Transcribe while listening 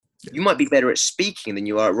You might be better at speaking than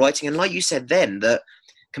you are at writing. And like you said then, that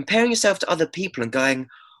comparing yourself to other people and going,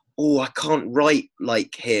 oh, I can't write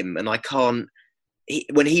like him, and I can't,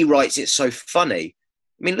 when he writes, it's so funny.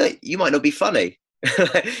 I mean, look, you might not be funny.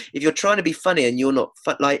 If you're trying to be funny and you're not,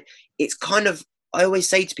 like, it's kind of, I always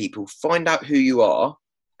say to people, find out who you are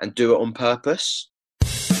and do it on purpose.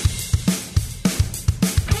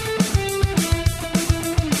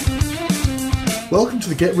 Welcome to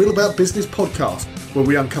the Get Real About Business podcast, where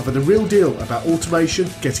we uncover the real deal about automation,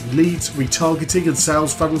 getting leads, retargeting and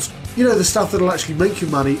sales funnels. You know, the stuff that'll actually make you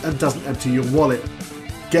money and doesn't empty your wallet.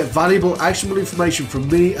 Get valuable, actionable information from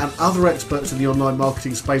me and other experts in the online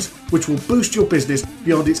marketing space, which will boost your business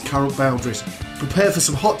beyond its current boundaries. Prepare for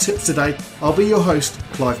some hot tips today. I'll be your host,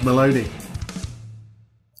 Clive Maloney.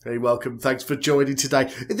 Hey, welcome. Thanks for joining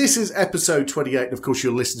today. This is episode 28. And of course,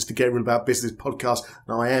 you're listening to the Get Real About Business podcast.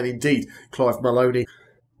 And I am indeed Clive Maloney.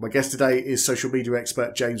 My guest today is social media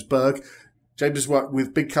expert James Berg. James has worked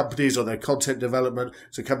with big companies on their content development.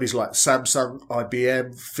 So companies like Samsung,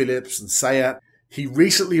 IBM, Philips and SEAT. He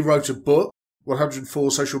recently wrote a book, 104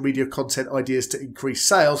 Social Media Content Ideas to Increase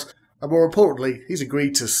Sales. And more importantly, he's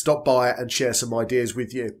agreed to stop by and share some ideas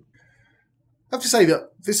with you. I have to say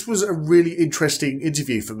that this was a really interesting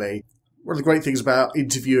interview for me. One of the great things about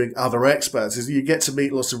interviewing other experts is that you get to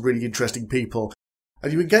meet lots of really interesting people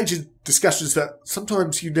and you engage in discussions that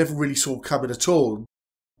sometimes you never really saw coming at all.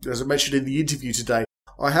 As I mentioned in the interview today,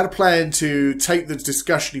 I had a plan to take the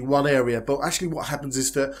discussion in one area, but actually what happens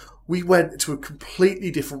is that we went to a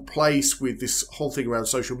completely different place with this whole thing around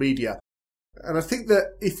social media. And I think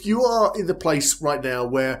that if you are in the place right now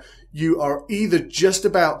where you are either just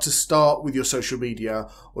about to start with your social media,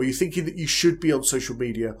 or you're thinking that you should be on social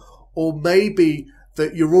media, or maybe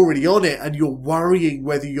that you're already on it and you're worrying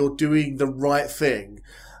whether you're doing the right thing,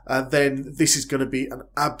 then this is going to be an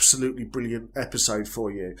absolutely brilliant episode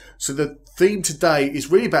for you. So the theme today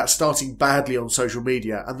is really about starting badly on social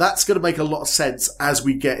media, and that's going to make a lot of sense as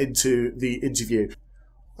we get into the interview.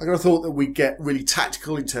 I kind of thought that we'd get really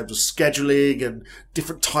tactical in terms of scheduling and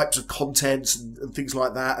different types of content and things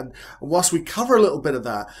like that. And whilst we cover a little bit of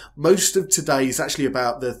that, most of today is actually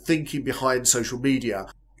about the thinking behind social media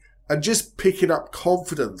and just picking up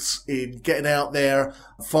confidence in getting out there,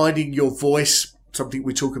 finding your voice, something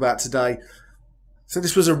we talk about today. So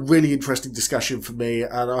this was a really interesting discussion for me,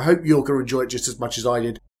 and I hope you're going to enjoy it just as much as I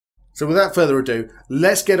did. So without further ado,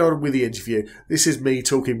 let's get on with the interview. This is me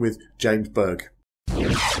talking with James Berg.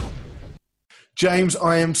 James,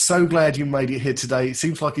 I am so glad you made it here today. It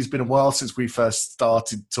seems like it's been a while since we first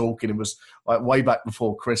started talking. It was like way back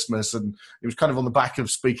before Christmas, and it was kind of on the back of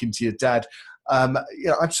speaking to your dad. I'm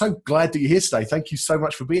so glad that you're here today. Thank you so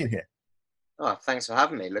much for being here. Oh, thanks for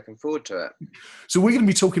having me. Looking forward to it. So we're going to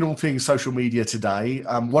be talking all things social media today.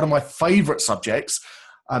 One of my favourite subjects.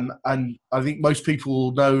 And I think most people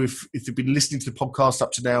will know if they've been listening to the podcast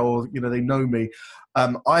up to now, or they know me.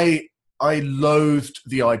 I loathed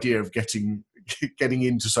the idea of getting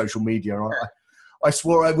into social media. I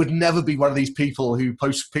swore I would never be one of these people who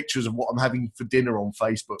post pictures of what I'm having for dinner on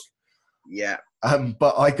Facebook. Yeah.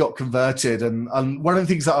 But I got converted, and one of the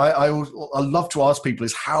things that I love to ask people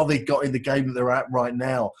is how they got in the game that they're at right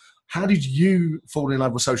now. How did you fall in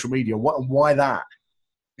love with social media? Why that?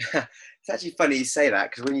 It's actually funny you say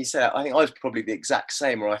that, because when you say that, I think I was probably the exact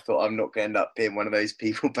same, where I thought I'm not going to end up being one of those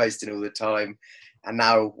people posting all the time. And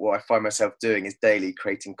now what I find myself doing is daily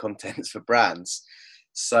creating contents for brands.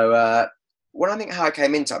 So when I think how I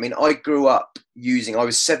came into it, I grew up I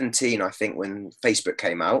was 17, I think, when Facebook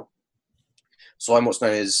came out. So I'm what's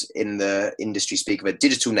known as, in the industry speak of, a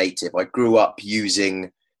digital native. I grew up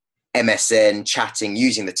using MSN, chatting,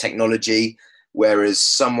 using the technology, whereas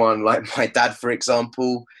someone like my dad, for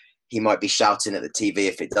example, he might be shouting at the TV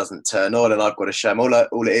if it doesn't turn on, and I've got to show him all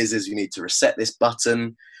it is you need to reset this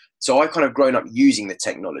button. So I kind of grown up using the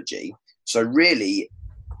technology. So really,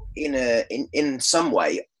 in some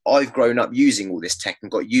way, I've grown up using all this tech and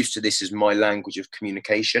got used to this as my language of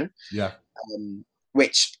communication. Yeah.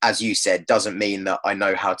 Which, as you said, doesn't mean that I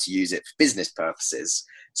know how to use it for business purposes.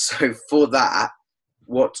 So for that,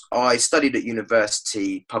 what I studied at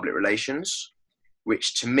university, public relations,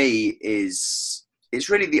 which to me is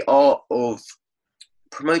really the art of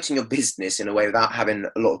promoting your business in a way without having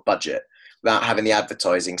a lot of budget, without having the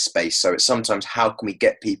advertising space. So it's sometimes, how can we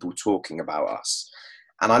get people talking about us?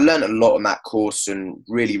 And I learned a lot on that course and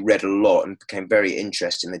really read a lot and became very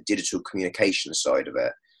interested in the digital communication side of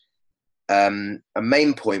it. A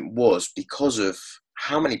main point was because of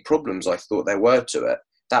how many problems I thought there were to it.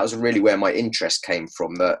 That was really where my interest came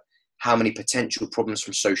from, that how many potential problems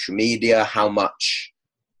from social media, how much,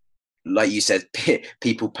 like you said,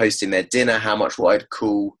 people posting their dinner, how much what I'd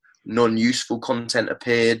call non-useful content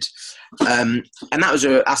appeared. And that was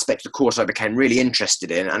an aspect of the course I became really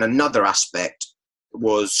interested in. And another aspect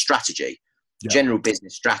was strategy, general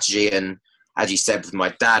business strategy. And as you said, with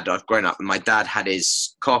my dad, I've grown up and my dad had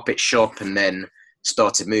his carpet shop and then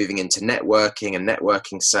started moving into networking and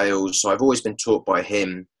networking sales. So I've always been taught by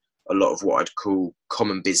him a lot of what I'd call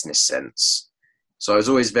common business sense. So I was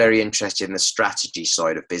always very interested in the strategy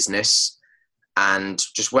side of business. And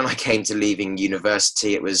just when I came to leaving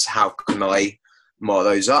university, it was how can I mark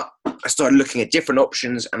those up? I started looking at different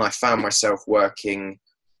options and I found myself working,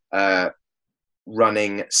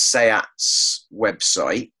 running SEAT's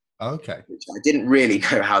website. Okay. Which I didn't really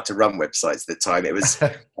know how to run websites at the time. It was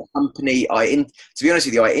a company to be honest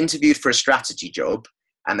with you, I interviewed for a strategy job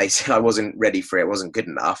and they said I wasn't ready for it, wasn't good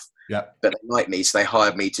enough. Yeah. But they liked me, so they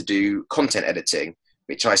hired me to do content editing,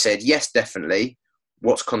 which I said, yes, definitely.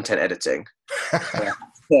 What's content editing?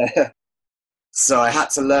 So I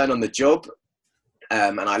had to learn on the job.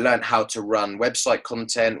 And I learned how to run website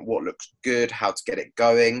content, what looks good, how to get it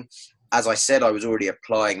going. As I said, I was already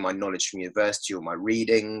applying my knowledge from university or my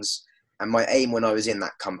readings. And my aim when I was in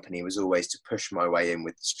that company was always to push my way in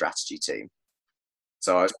with the strategy team.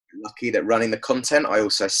 So I was lucky that running the content, I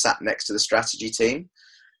also sat next to the strategy team,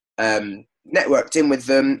 networked in with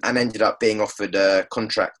them and ended up being offered a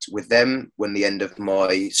contract with them when the end of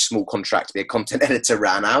my small contract to be a content editor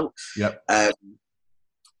ran out. Yep.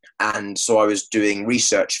 And so I was doing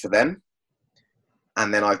research for them.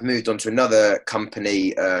 And then I've moved on to another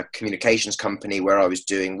company, a communications company, where I was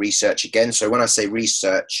doing research again. So when I say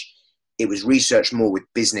research, it was research more with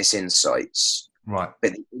business insights. Right.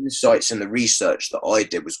 But the insights and the research that I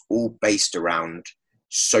did was all based around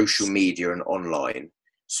social media and online.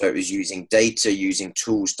 So it was using data, using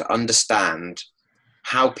tools to understand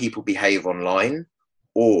how people behave online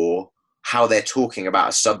or how they're talking about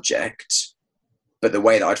a subject. But the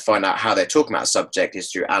way that I'd find out how they're talking about a subject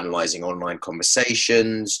is through analysing online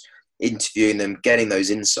conversations, interviewing them, getting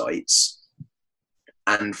those insights.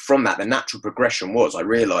 And from that, the natural progression was I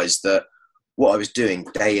realised that what I was doing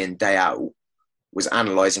day in, day out was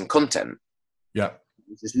analysing content. Yeah.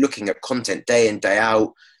 Just looking at content day in, day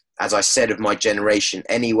out. As I said, of my generation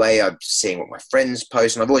anyway, I'm seeing what my friends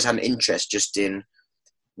post. And I've always had an interest just in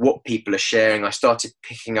what people are sharing. I started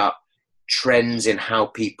picking up trends in how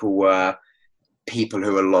people who are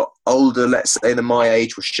a lot older, let's say, than my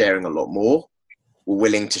age, were sharing a lot more, were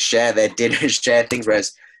willing to share their dinners, share things,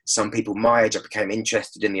 whereas some people my age, I became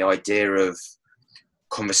interested in the idea of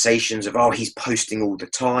conversations of, oh, he's posting all the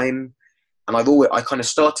time. And I kind of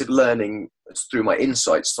started learning through my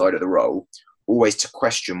insights side of the role, always to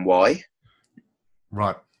question why.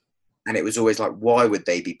 Right. And it was always like, why would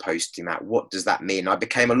they be posting that? What does that mean? I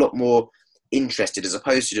became a lot more interested, as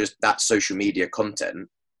opposed to just that social media content.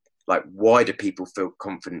 Like, why do people feel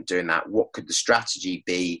confident doing that? What could the strategy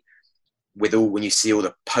be when you see all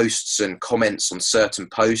the posts and comments on certain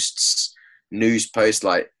posts, news posts?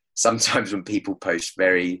 Like, sometimes when people post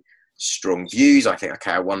very strong views, I think,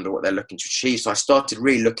 okay, I wonder what they're looking to achieve. So I started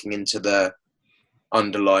really looking into the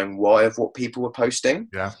underlying why of what people were posting.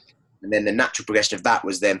 Yeah. And then the natural progression of that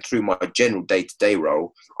was then through my general day-to-day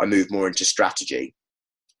role, I moved more into strategy.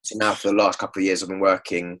 So now for the last couple of years, I've been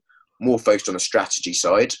working more focused on the strategy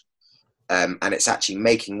side. And it's actually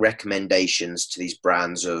making recommendations to these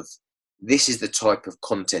brands of, this is the type of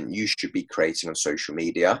content you should be creating on social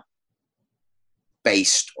media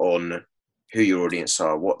based on who your audience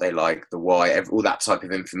are, what they like, the why, all that type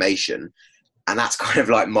of information. And that's kind of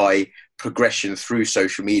like my progression through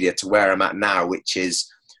social media to where I'm at now, which is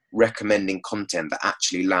recommending content that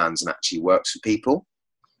actually lands and actually works for people.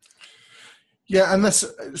 Yeah, and it's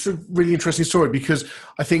a really interesting story, because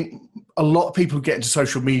I think a lot of people get into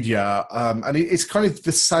social media and it's kind of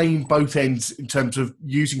the same both ends in terms of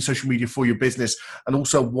using social media for your business, and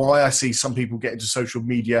also why I see some people get into social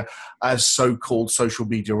media as so-called social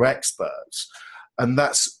media experts. And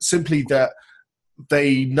that's simply that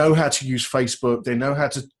they know how to use Facebook, they know how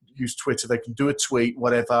to use Twitter, they can do a tweet,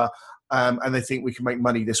 whatever, and they think we can make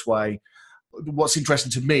money this way. What's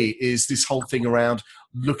interesting to me is this whole thing around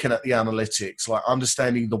looking at the analytics, like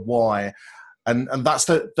understanding the why, and that's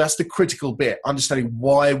the critical bit. Understanding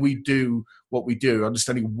why we do what we do,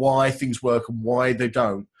 understanding why things work and why they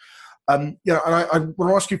don't. And I want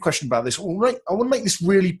to ask you a question about this. I want to make this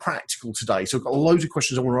really practical today. So I've got loads of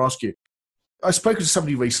questions I want to ask you. I've spoken to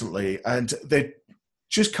somebody recently, and they're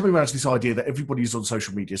just coming around to this idea that everybody's on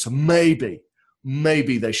social media, so maybe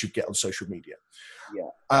they should get on social media. Yeah.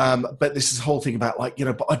 But this is the whole thing about, like,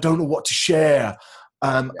 but I don't know what to share.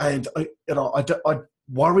 And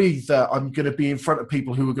worry that I'm going to be in front of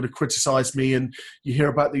people who are going to criticize me, and you hear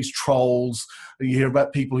about these trolls and you hear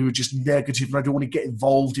about people who are just negative, and I don't want to get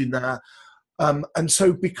involved in that. And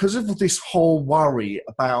so because of this whole worry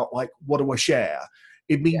about, like, what do I share?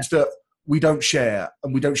 It means that we don't share,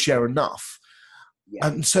 and we don't share enough. Yeah.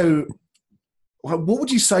 And so what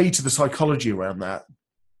would you say to the psychology around that?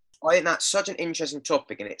 I think that's such an interesting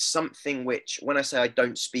topic, and it's something which, when I say I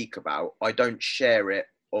don't speak about, I don't share it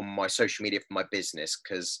on my social media for my business,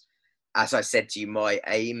 because, as I said to you, my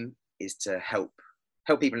aim is to help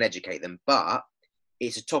people and educate them. But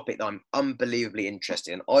it's a topic that I'm unbelievably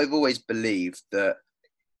interested in. I've always believed that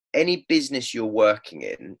any business you're working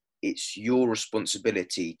in, it's your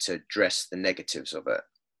responsibility to address the negatives of it.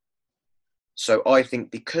 So I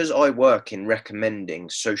think because I work in recommending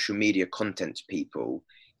social media content to people,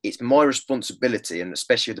 it's my responsibility, and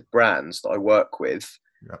especially the brands that I work with,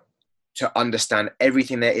 to understand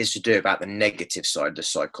everything there is to do about the negative side of the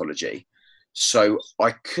psychology. So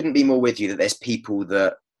I couldn't be more with you that there's people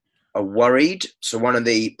that are worried. So one of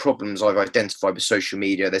the problems I've identified with social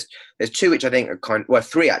media, there's two which I think are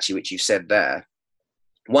three actually, which you've said there.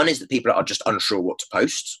 One is that people are just unsure what to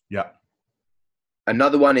post. Yeah.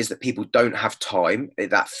 Another one is that people don't have time,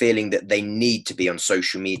 that feeling that they need to be on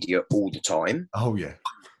social media all the time. Oh, yeah.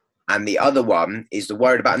 And the other one is the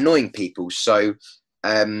worried about annoying people. So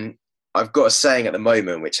I've got a saying at the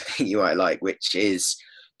moment, which I think you might like, which is,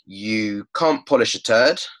 you can't polish a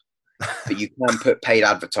turd, but you can put paid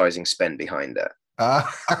advertising spend behind it.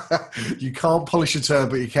 You can't polish a turd,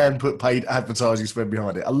 but you can put paid advertising spend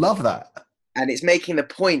behind it. I love that. And it's making the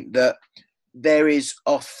point that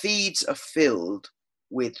our feeds are filled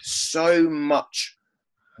with so much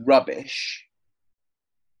rubbish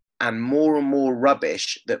and more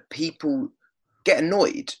rubbish that people get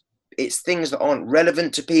annoyed. It's things that aren't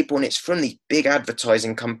relevant to people, and it's from the big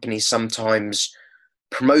advertising companies sometimes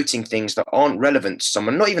promoting things that aren't relevant to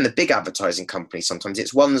someone. Not even the big advertising companies sometimes.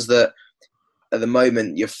 It's ones that at the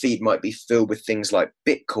moment your feed might be filled with things like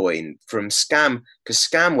Bitcoin from scam, because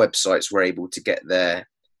scam websites were able to get their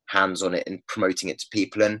hands on it and promoting it to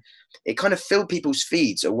people. And it kind of filled people's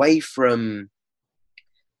feeds away from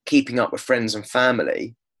keeping up with friends and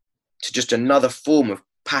family to just another form of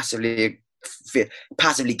passively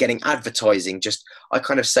getting advertising. Just, I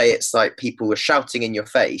kind of say it's like people were shouting in your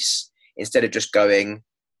face instead of just going,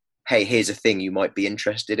 hey, here's a thing, you might be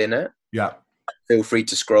interested in it. Yeah. Feel free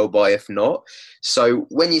to scroll by if not. So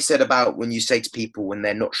when you say to people when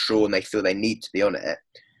they're not sure and they feel they need to be on it,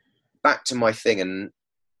 back to my thing, and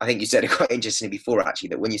I think you said it quite interestingly before actually,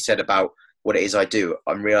 that when you said about what it is I do,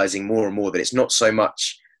 I'm realizing more and more that it's not so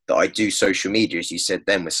much that I do social media, as you said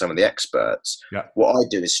then with some of the experts. Yeah. What I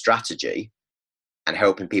do is strategy and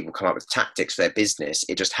helping people come up with tactics for their business.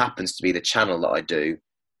 It just happens to be the channel that I do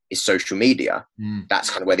is social media. That's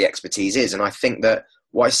kind of where the expertise is. And I think that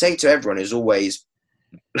what I say to everyone is always,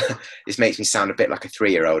 this makes me sound a bit like a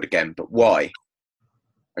 3-year-old again, but why?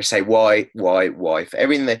 I say, why for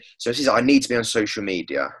everything. So if he says, I need to be on social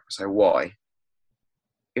media, I say, why?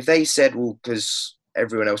 If they said, well, because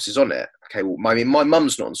everyone else is on it. Okay, well, I mean, my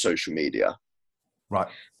mum's not on social media. Right.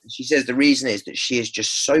 She says the reason is that she is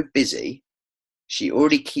just so busy. She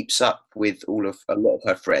already keeps up with a lot of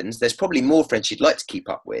her friends. There's probably more friends she'd like to keep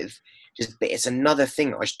up with. But it's another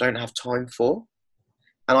thing I just don't have time for.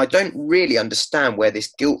 And I don't really understand where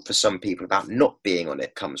this guilt for some people about not being on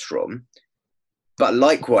it comes from. But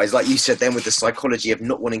likewise, like you said then, with the psychology of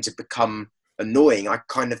not wanting to become annoying, I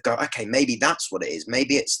kind of go, okay, maybe that's what it is.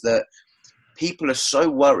 Maybe it's that people are so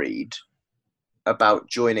worried about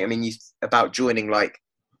joining. I mean, about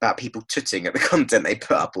people tooting at the content they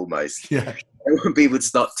put up almost. Yeah. They want people to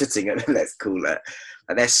start tooting at them, let's call it.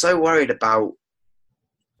 And they're so worried about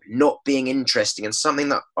not being interesting. And something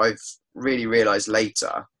that I've really realized lately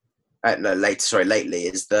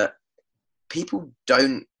is that people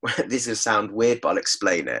don't, this will sound weird, but I'll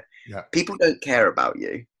explain it. Yeah. People don't care about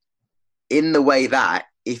you in the way that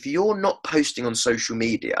if you're not posting on social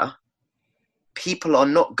media, people are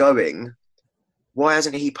not going, why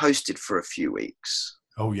hasn't he posted for a few weeks?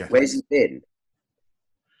 Oh, yeah. Where's he been?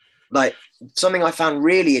 Like, something I found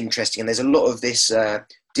really interesting, and there's a lot of this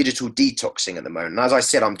digital detoxing at the moment. And as I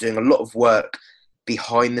said, I'm doing a lot of work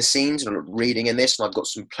behind the scenes and reading in this, and I've got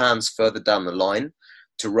some plans further down the line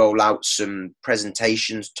to roll out some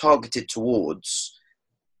presentations targeted towards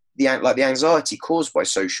the anxiety caused by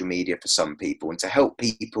social media for some people, and to help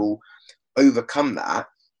people overcome that.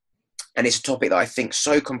 And it's a topic that I think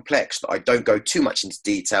so complex that I don't go too much into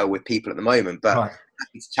detail with people at the moment, but right.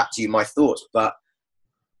 happy to chat to you my thoughts. But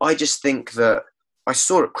I just think that I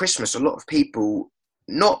saw at Christmas a lot of people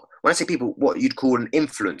when I say people, what you'd call an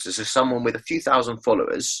influencer, so someone with a few thousand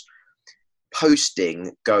followers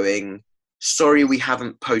posting, going, sorry, we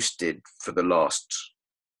haven't posted for the last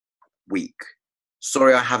week.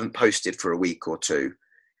 Sorry, I haven't posted for a week or two.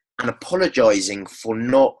 And apologizing for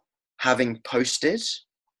not having posted.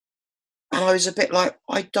 And I was a bit like,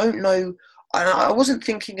 I don't know. I wasn't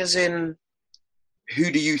thinking as in,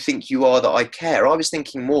 who do you think you are that I care? I was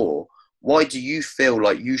thinking more, why do you feel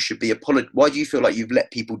like you should be why do you feel like you've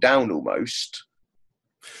let people down almost?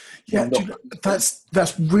 Yeah,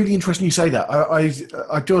 that's really interesting you say that.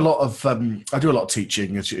 I do a lot of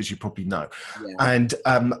teaching, as you probably know, yeah. And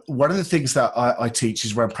one of the things that I teach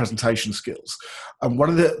is around presentation skills. And one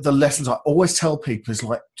of the lessons I always tell people is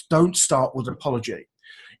like, don't start with an apology.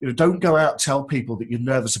 Don't go out and tell people that you're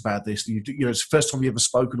nervous about this. That it's the first time you've ever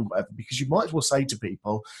spoken or whatever, because you might as well say to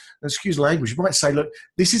people, excuse the language, you might say, look,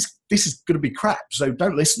 this is going to be crap, so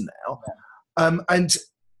don't listen now. Yeah. And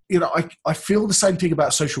I feel the same thing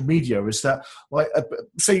about social media, is that, like,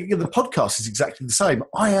 the podcast is exactly the same.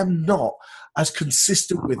 I am not as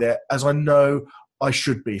consistent with it as I know I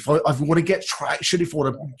should be. If I want to get traction, if I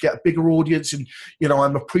want to get a bigger audience, and,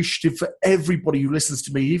 I'm appreciative for everybody who listens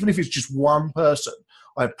to me, even if it's just one person,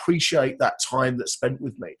 I appreciate that time that's spent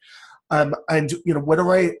with me. And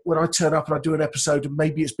when I turn up and I do an episode, and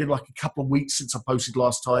maybe it's been like a couple of weeks since I posted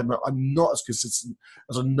last time, I'm not as consistent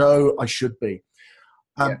as I know I should be.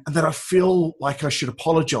 And then I feel like I should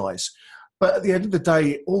apologize. But at the end of the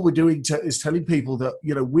day, all we're doing is telling people that,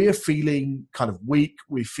 we're feeling kind of weak.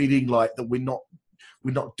 We're feeling like that we're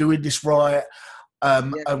not doing this right.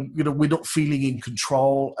 And, we're not feeling in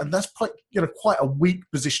control. And that's quite a weak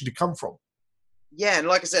position to come from. Yeah, and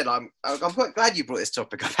like I said, I'm quite glad you brought this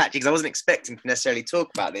topic up, actually, because I wasn't expecting to necessarily talk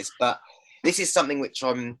about this. But this is something which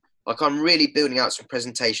I'm really building out some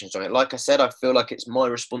presentations on it. Like I said, I feel like it's my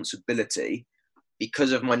responsibility,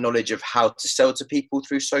 because of my knowledge of how to sell to people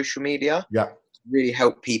through social media, really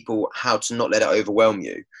help people how to not let it overwhelm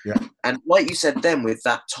you. Yeah. And like you said then, with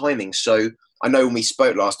that timing, so I know when we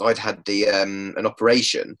spoke last, I'd had an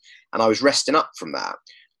operation, and I was resting up from that.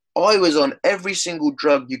 I was on every single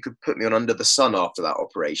drug you could put me on under the sun after that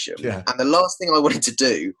operation. Yeah. And the last thing I wanted to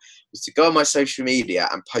do was to go on my social media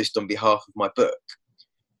and post on behalf of my book.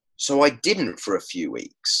 So I didn't for a few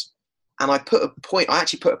weeks. And I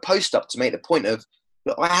actually put a post up to make the point of,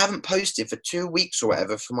 look, I haven't posted for 2 weeks or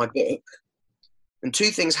whatever for my book. And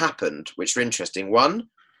two things happened, which are interesting. One,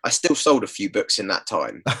 I still sold a few books in that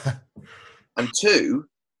time. And two,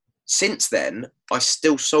 since then, I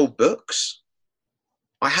still sold books.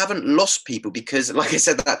 I haven't lost people because, like I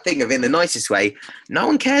said, that thing of, in the nicest way, no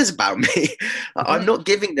one cares about me. I'm not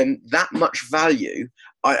giving them that much value.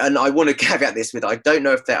 And I want to caveat this with, I don't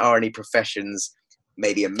know if there are any professions,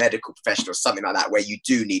 maybe a medical profession or something like that, where you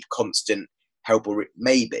do need constant help, or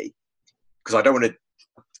maybe, because I don't want to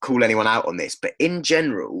call anyone out on this, but in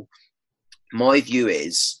general, my view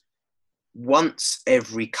is once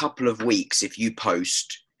every couple of weeks, if you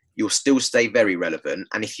post, you'll still stay very relevant.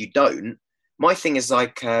 And if you don't, my thing is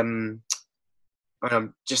like, I'm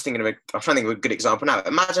just thinking I'm trying to think of a good example now.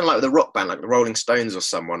 Imagine like with a rock band, like the Rolling Stones or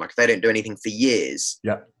someone, like they don't do anything for years.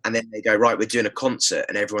 Yeah. And then they go, right, we're doing a concert,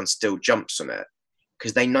 and everyone still jumps on it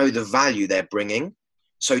because they know the value they're bringing.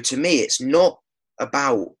 So to me, it's not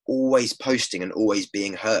about always posting and always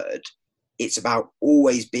being heard. It's about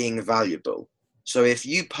always being valuable. So if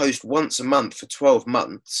you post once a month for 12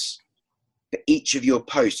 months, but each of your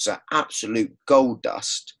posts are absolute gold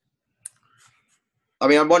dust. I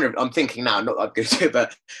mean, I'm thinking now, not that I'm going to do it,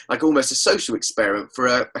 but like almost a social experiment for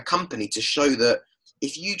a company to show that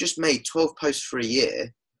if you just made 12 posts for a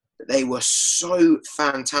year, that they were so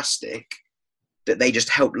fantastic that they just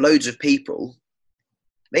helped loads of people,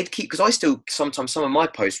 they'd keep, because I still, sometimes some of my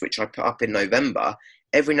posts, which I put up in November,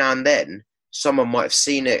 every now and then, someone might have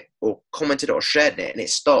seen it or commented or shared it, and it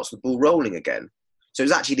starts the ball rolling again. So it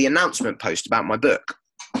was actually the announcement post about my book.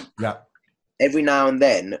 Yeah. Every now and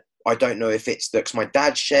then, I don't know if it's that, because my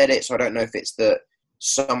dad shared it, so I don't know if it's that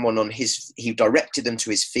someone on he directed them to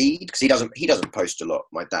his feed, because he doesn't post a lot,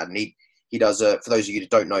 my dad, and he does, for those of you that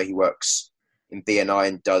don't know, he works in BNI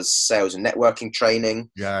and does sales and networking training.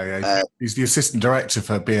 Yeah. He's the assistant director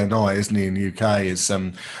for BNI, isn't he, in the UK? It's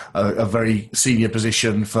a very senior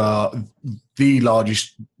position for the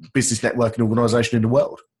largest business networking organisation in the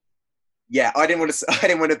world. Yeah, I didn't want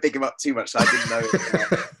to big him up too much, so I didn't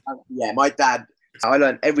know. Yeah, my dad, I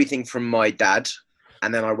learned everything from my dad,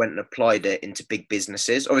 and then I went and applied it into big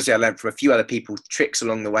businesses. Obviously, I learned from a few other people tricks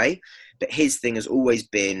along the way, but his thing has always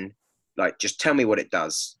been like, just tell me what it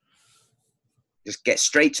does. Just get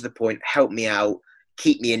straight to the point, help me out,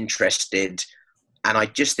 keep me interested. And I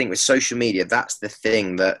just think with social media, that's the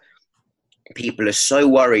thing that people are so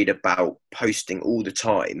worried about posting all the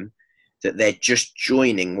time that they're just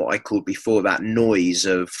joining what I called before that noise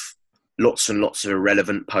of lots and lots of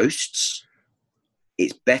irrelevant posts.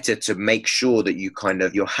 It's better to make sure that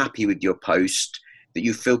you're happy with your post, that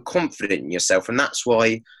you feel confident in yourself. And that's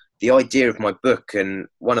why the idea of my book, and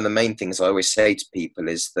one of the main things I always say to people,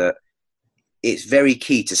 is that it's very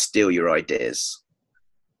key to steal your ideas.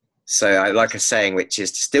 So I like a saying, which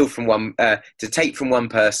is to take from one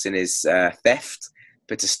person is theft,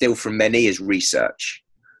 but to steal from many is research.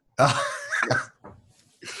 And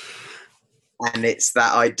it's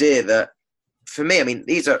that idea that, for me, I mean,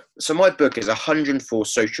 my book is 104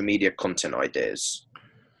 social media content ideas.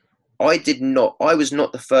 I was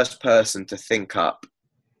not the first person to think up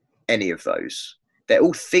any of those. They're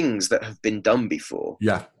all things that have been done before.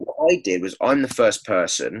 Yeah. What I did was, I'm the first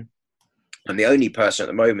person, I'm the only person at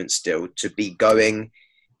the moment still, to be going,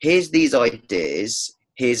 here's these ideas,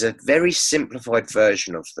 here's a very simplified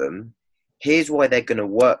version of them, here's why they're going to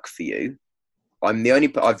work for you.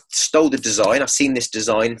 I've stole the design. I've seen this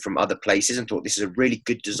design from other places and thought this is a really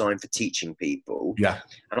good design for teaching people. Yeah.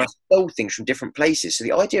 And I stole things from different places. So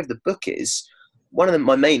the idea of the book is,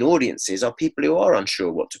 my main audiences are people who are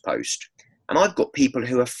unsure what to post. And I've got people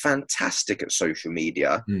who are fantastic at social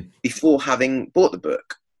media before having bought the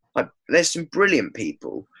book. There's some brilliant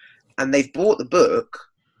people, and they've bought the book,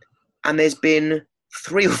 and there's been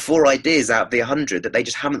 3 or 4 ideas out of the 100 that they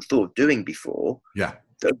just haven't thought of doing before. Yeah.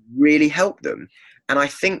 That really help them. And I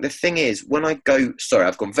think the thing is, when I go, sorry,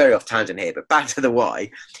 I've gone very off tangent here, but back to the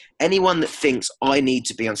why. Anyone that thinks I need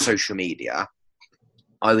to be on social media,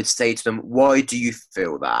 I would say to them, why do you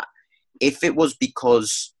feel that? If it was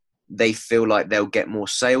because they feel like they'll get more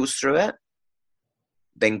sales through it,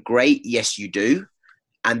 then great, yes, you do.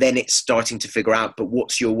 And then it's starting to figure out, but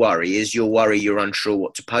what's your worry? Is your worry you're unsure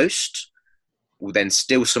what to post? Well, then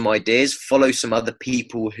steal some ideas, follow some other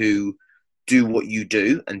people who do what you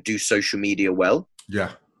do and do social media well.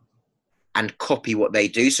 Yeah. And copy what they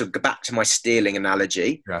do. So go back to my stealing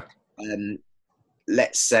analogy. Yeah.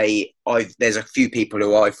 Let's say there's a few people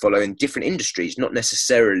who I follow in different industries, not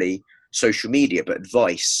necessarily social media, but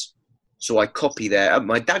advice. So I copy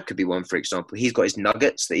my dad could be one, for example. He's got his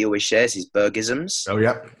nuggets that he always shares, his Bergisms. Oh,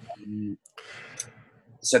 yeah.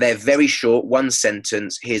 So they're very short, one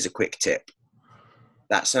sentence, here's a quick tip.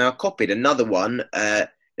 That's now copied. Another one,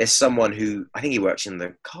 there's someone who, I think he works in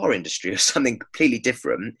the car industry or something completely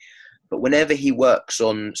different, but whenever he works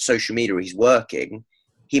on social media or he's working,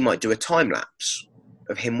 he might do a time lapse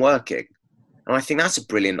of him working. And I think that's a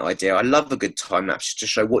brilliant idea. I love a good time lapse to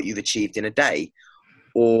show what you've achieved in a day.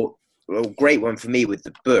 Or a great one for me with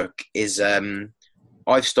the book is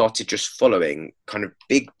I've started just following kind of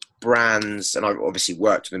big brands, and I've obviously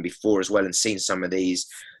worked with them before as well and seen some of these,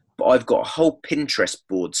 but I've got a whole Pinterest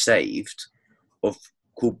board saved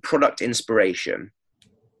called Product Inspiration.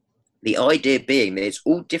 The idea being that it's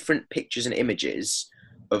all different pictures and images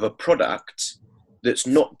of a product that's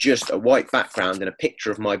not just a white background and a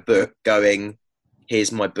picture of my book going,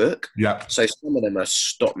 here's my book. Yeah. So some of them are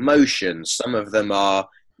stop motion. Some of them are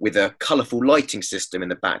with a colourful lighting system in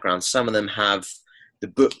the background. Some of them have the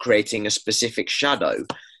book creating a specific shadow.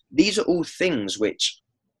 These are all things which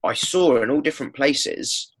I saw in all different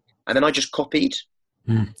places, and then I just copied.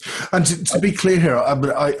 And to be clear here,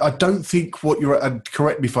 I don't think what you're, and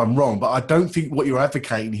correct me if I'm wrong, but I don't think what you're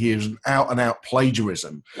advocating here is an out-and-out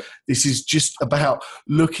plagiarism. This is just about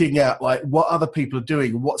looking at like what other people are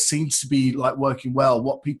doing, what seems to be like working well,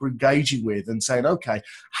 what people are engaging with, and saying, okay,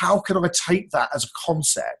 how can I take that as a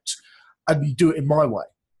concept and do it in my way?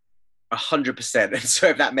 100%. And so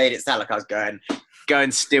if that made it sound like I was go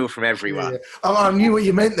and steal from everyone. Yeah. I knew what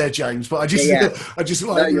you meant there, James, but I just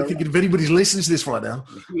thinking if anybody's listening to this right now,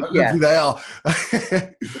 hopefully they are.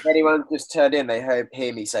 If anyone just turned in, they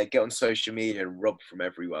hear me say, get on social media and rob from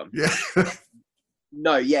everyone. Yeah.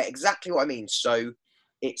 No, yeah, exactly what I mean. So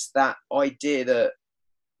it's that idea that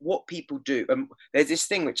what people do, there's this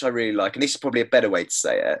thing which I really like, and this is probably a better way to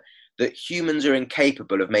say it, that humans are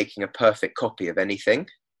incapable of making a perfect copy of anything.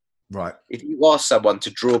 Right. If you ask someone to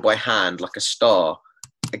draw by hand like a star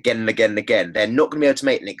again and again and again, they're not going to be able to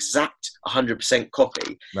make an exact 100%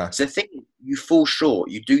 copy. No. So the thing, you fall short,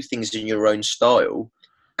 you do things in your own style,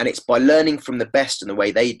 and it's by learning from the best and the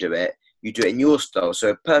way they do it, you do it in your style.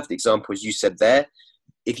 So a perfect example, as you said there,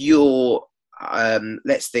 if you're,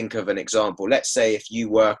 let's think of an example. Let's say if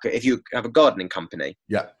you have a gardening company,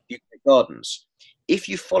 yeah, you make gardens. If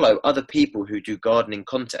you follow other people who do gardening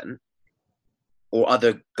content, or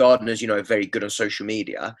other gardeners, very good on social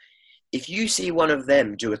media, if you see one of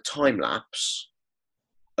them do a time lapse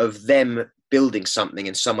of them building something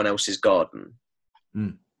in someone else's garden,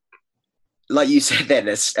 like you said then,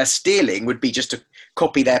 a stealing would be just to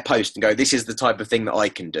copy their post and go, this is the type of thing that I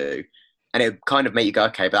can do. And it would kind of make you go,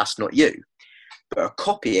 okay, but that's not you. But a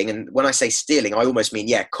copying, and when I say stealing, I almost mean,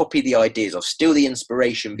 copy the ideas or steal the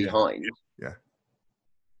inspiration behind. Yeah.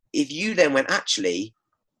 If you then went, actually,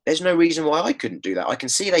 there's no reason why I couldn't do that. I can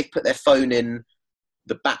see they've put their phone in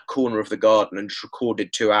the back corner of the garden and just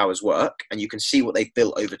recorded 2 hours work, and you can see what they've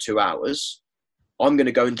built over 2 hours. I'm going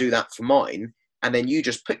to go and do that for mine. And then you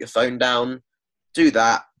just put your phone down, do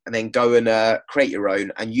that, and then go and create your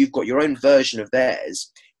own, and you've got your own version of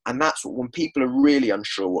theirs. And that's what, when people are really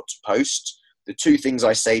unsure what to post, the two things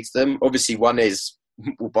I say to them, obviously one is,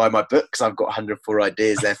 we'll buy my book because I've got 104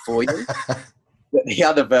 ideas there for you. But the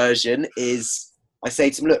other version is, I say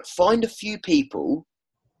to them, look, find a few people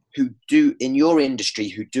who do in your industry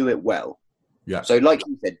who do it well. Yeah. So like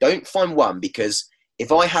you said, don't find one, because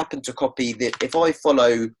if I happen to copy if I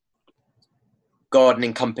follow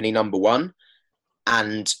gardening company number one,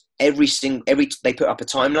 and they put up a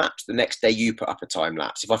time lapse, the next day you put up a time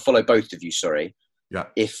lapse. If I follow both of you, sorry. Yeah.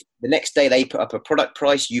 If the next day they put up a product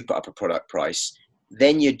price, you put up a product price,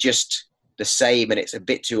 then you're just the same and it's a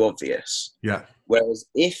bit too obvious. Yeah. Whereas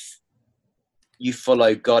if you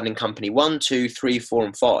follow gardening company 1, 2, 3, 4,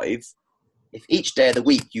 and 5, if each day of the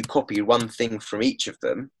week you copy one thing from each of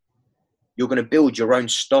them, you're going to build your own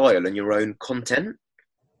style and your own content.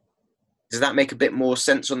 Does that make a bit more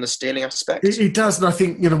sense on the stealing aspect? It does. And I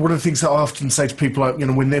think, one of the things that I often say to people, like,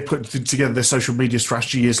 when they're putting together their social media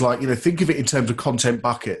strategy is like, think of it in terms of content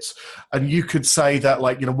buckets. And you could say that,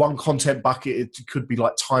 like, one content bucket, it could be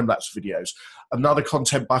like time-lapse videos. Another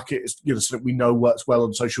content bucket is, so that we know works well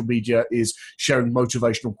on social media, is sharing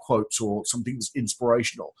motivational quotes or something that's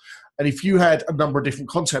inspirational. And if you had a number of different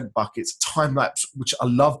content buckets, time-lapse, which I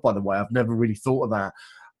love, by the way, I've never really thought of that,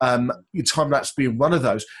 your time lapse being one of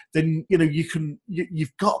those, then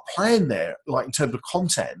you've got a plan there, like in terms of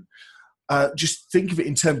content. Just think of it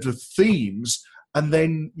in terms of themes, and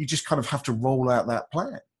then you just kind of have to roll out that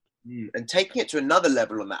plan. And taking it to another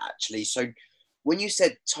level on that, actually. So when you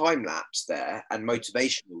said time lapse there and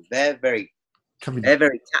motivational, they're very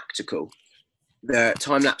tactical. The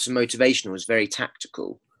time lapse and motivational is very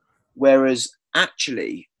tactical, whereas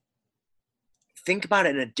actually, think about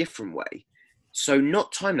it in a different way. So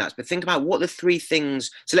not time-lapse, but think about what the three things...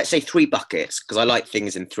 So let's say 3 buckets, because I like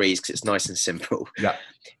things in threes because it's nice and simple. Yeah.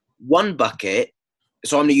 One bucket...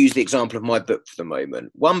 So I'm going to use the example of my book for the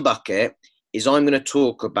moment. One bucket is I'm going to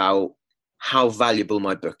talk about how valuable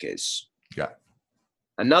my book is. Yeah.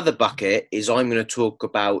 Another bucket is I'm going to talk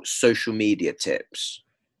about social media tips.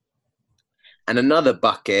 And another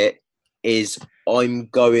bucket is I'm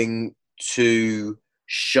going to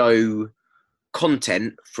show...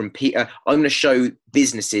 content from Peter. I'm going to show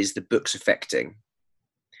businesses the book's affecting.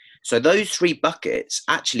 So those 3 buckets,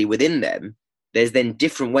 actually within them, there's then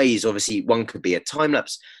different ways. Obviously, one could be a time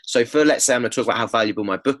lapse. So let's say I'm going to talk about how valuable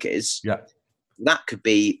my book is. Yeah. That could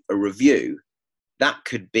be a review. That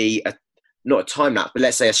could be not a time lapse, but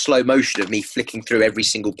let's say a slow motion of me flicking through every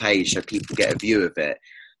single page so people get a view of it.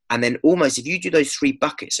 And then almost if you do those 3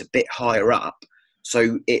 buckets a bit higher up,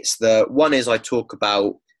 so it's one is I talk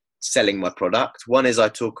about selling my product, one is I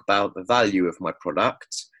talk about the value of my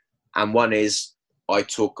product, and one is I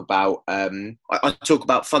talk about I talk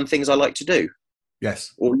about fun things I like to do.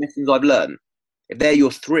 Yes. Or lessons I've learned. If they're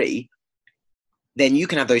your 3, then you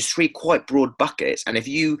can have those 3 quite broad buckets. And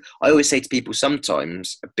I always say to people,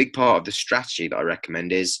 sometimes a big part of the strategy that I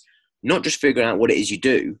recommend is not just figuring out what it is you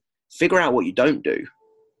do, figure out what you don't do.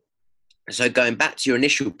 So going back to your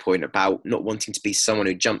initial point about not wanting to be someone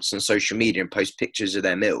who jumps on social media and posts pictures of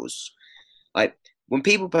their meals. Like when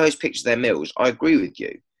people post pictures of their meals, I agree with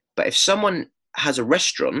you. But if someone has a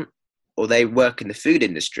restaurant or they work in the food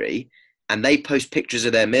industry and they post pictures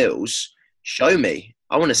of their meals, show me.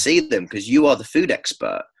 I want to see them because you are the food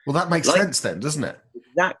expert. Well, that makes sense then, doesn't it?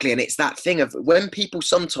 Exactly. And it's that thing of when people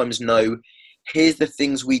sometimes know, here's the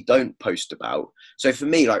things we don't post about. So for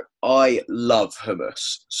me, like, I love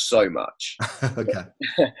hummus so much. Okay.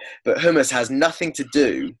 But hummus has nothing to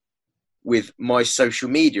do with my social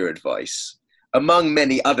media advice, among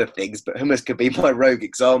many other things, but hummus could be my rogue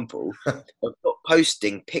example of not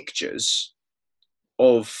posting pictures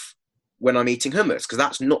of when I'm eating hummus, because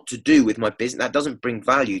that's not to do with my business. That doesn't bring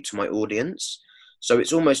value to my audience. So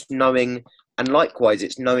it's almost knowing, and likewise,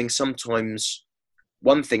 it's knowing sometimes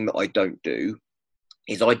one thing that I don't do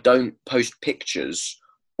is I don't post pictures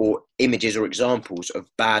or images or examples of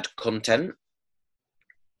bad content.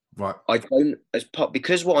 Right. I don't,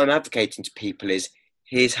 because what I'm advocating to people is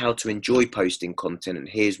here's how to enjoy posting content and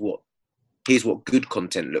here's what good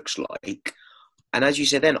content looks like. And as you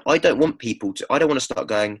said then, I don't want to start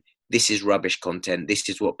going, this is rubbish content, this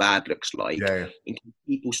is what bad looks like. Yeah. And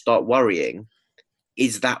people start worrying,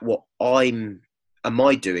 is that what am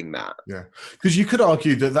I doing that? Yeah, because you could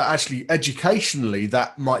argue that actually educationally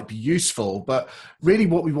that might be useful, but really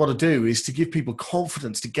what we want to do is to give people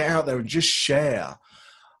confidence to get out there and just share.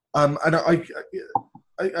 And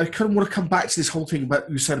I kind of want to come back to this whole thing about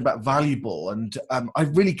you said about valuable, and I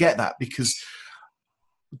really get that, because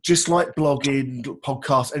just like blogging,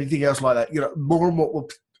 podcasts, anything else like that, more and more,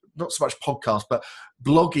 not so much podcasts, but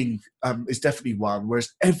blogging is definitely one, whereas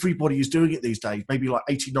everybody is doing it these days. Maybe like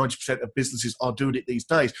 80-90% of businesses are doing it these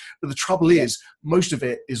days. But the trouble is, most of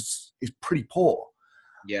it is pretty poor.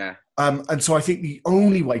 Yeah. And so I think the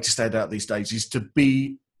only way to stand out these days is to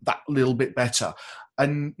be that little bit better.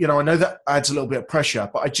 And, I know that adds a little bit of pressure,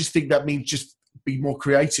 but I just think that means just be more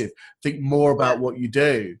creative, think more about what you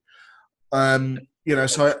do.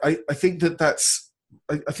 So I think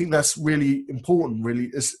that's really important,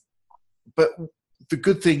 really. But the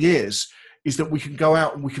good thing is that we can go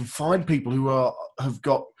out and we can find people who have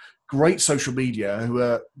got great social media, who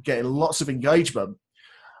are getting lots of engagement.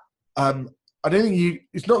 I don't think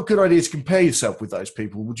it's not a good idea to compare yourself with those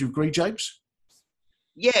people. Would you agree, James?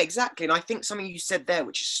 Yeah, exactly. And I think something you said there,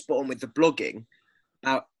 which is spot on with the blogging,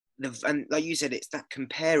 and like you said, it's that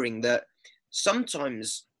comparing that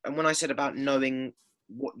sometimes, and when I said about knowing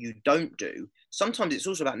what you don't do, sometimes it's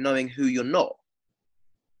also about knowing who you're not.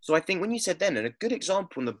 So I think when you said then, and a good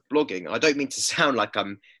example on the blogging, I don't mean to sound like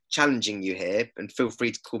I'm challenging you here, and feel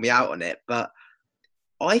free to call me out on it, but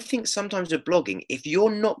I think sometimes with blogging, if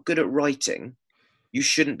you're not good at writing, you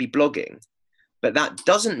shouldn't be blogging. But that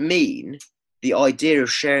doesn't mean the idea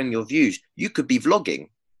of sharing your views. You could be vlogging.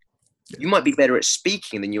 You might be better at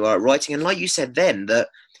speaking than you are at writing. And like you said then, that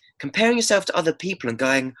comparing yourself to other people and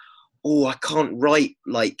going, oh, I can't write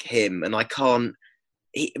like him, and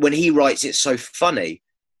when he writes, it's so funny.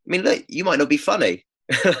 I mean, look, you might not be funny.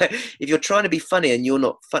 If you're trying to be funny and you're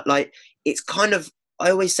not it's kind of, I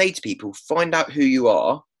always say to people, find out who you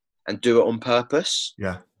are and do it on purpose.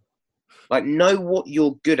 Yeah. Like, know what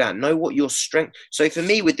you're good at, know what your strength. So for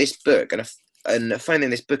me with this book, and a funny thing in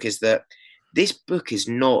this book is that this book is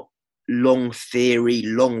not long theory,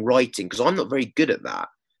 long writing, because I'm not very good at that.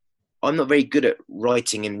 I'm not very good at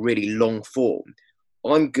writing in really long form.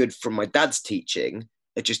 I'm good from my dad's teaching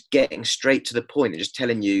at just getting straight to the point and just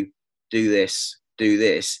telling you, do this, do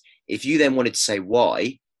this. If you then wanted to say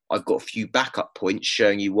why, I've got a few backup points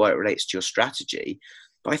showing you why it relates to your strategy.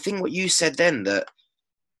 But I think what you said then, that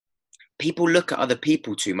people look at other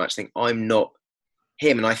people too much, think I'm not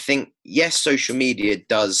him. And I think, yes, social media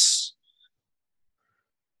does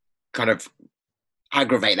kind of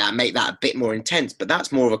aggravate that, make that a bit more intense, but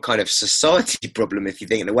that's more of a kind of society problem, if you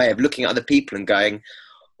think, in a way of looking at other people and going,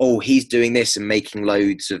 oh, he's doing this and making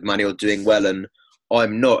loads of money or doing well and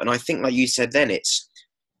I'm not. And I think, like you said then,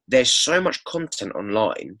 there's so much content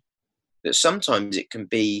online that sometimes it can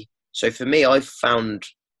be. So for me, I've found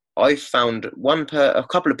a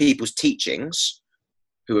couple of people's teachings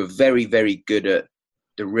who are very, very good at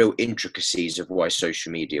the real intricacies of why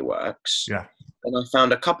social media works. Yeah. And I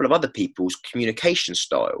found a couple of other people's communication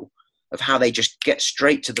style of how they just get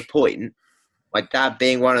straight to the point. My dad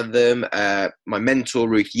being one of them, my mentor,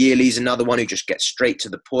 Ruth Yearley's another one who just gets straight to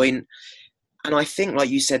the point. And I think, like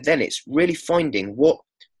you said then, it's really finding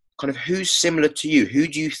who's similar to you. Who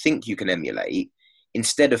do you think you can emulate,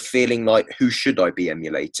 instead of feeling like, who should I be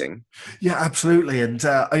emulating? Yeah, absolutely. And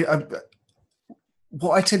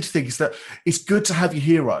what I tend to think is that it's good to have your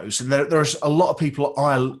heroes. And there's a lot of people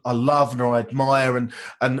I love and I admire and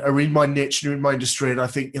are in my niche and in my industry. And I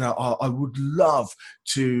think, I would love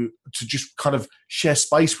to just kind of share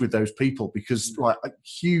space with those people, because like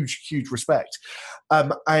huge, huge respect.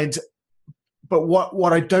 But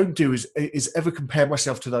what I don't do is ever compare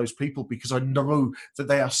myself to those people, because I know that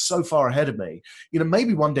they are so far ahead of me.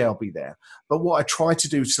 Maybe one day I'll be there. But what I try to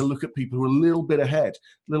do is to look at people who are a little bit ahead.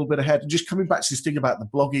 And just coming back to this thing about the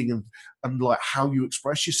blogging and like how you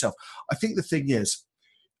express yourself. I think the thing is,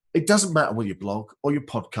 it doesn't matter whether you blog or your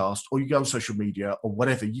podcast or you go on social media or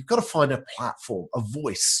whatever. You've got to find a platform, a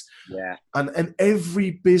voice. Yeah. And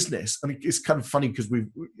every business, I mean, it's kind of funny because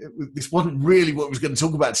this wasn't really what I was going to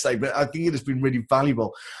talk about today, but I think it has been really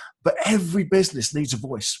valuable. But every business needs a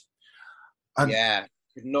voice. Yeah,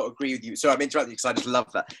 could not agree with you. Sorry, I'm interrupting you because I just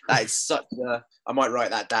love that. That is such a... I might write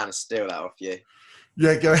that down and steal that off you.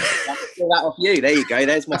 Yeah, go ahead. I'll steal that off you. There you go.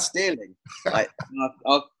 There's my stealing.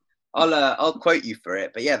 I'll quote you for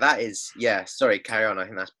it. But yeah, that is... Yeah, sorry, carry on. I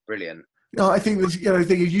think that's brilliant. I think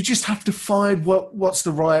you just have to find what's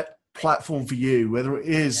the right platform for you, whether it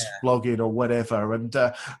is blogging or whatever. And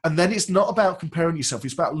then it's not about comparing yourself.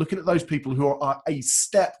 It's about looking at those people who are a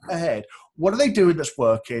step ahead. What are they doing that's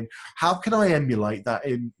working? How can I emulate that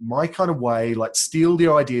in my kind of way? Like steal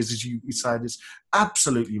their ideas, as you saying, is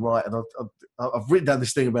absolutely right. And I've written down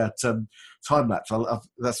this thing about time lapse.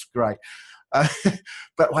 That's great.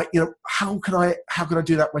 But like, you know, how can I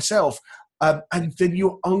do that myself? And then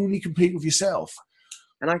you only compete with yourself.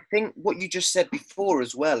 And I think what you just said before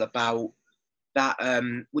as well about that,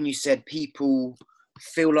 when you said people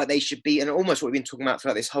feel like they should be, and almost what we've been talking about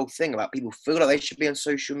throughout this whole thing about people feel like they should be on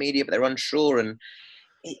social media, but they're unsure. And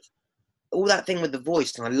all that thing with the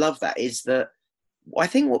voice, and I love that, is that I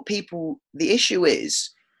think the issue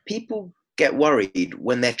is people get worried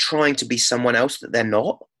when they're trying to be someone else that they're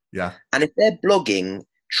not. Yeah. And if they're blogging,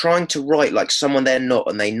 trying to write like someone they're not,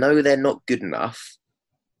 and they know they're not good enough,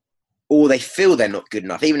 or they feel they're not good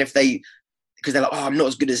enough, even if because they're like, oh, I'm not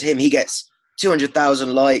as good as him. He gets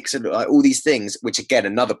 200,000 likes and like, all these things, which again,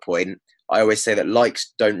 another point, I always say that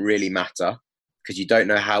likes don't really matter because you don't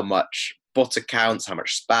know how much bot accounts, how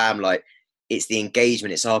much spam, like it's the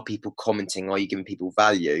engagement. It's are people commenting? Are you giving people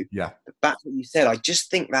value? Yeah. But back to what you said, I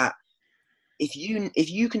just think that if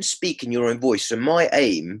you can speak in your own voice, so my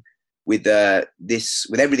aim with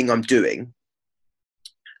with everything I'm doing,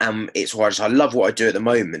 it's why I love what I do at the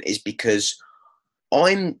moment, is because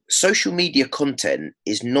social media content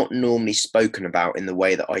is not normally spoken about in the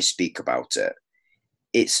way that I speak about it.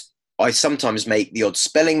 I sometimes make the odd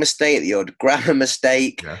spelling mistake, the odd grammar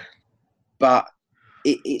mistake, but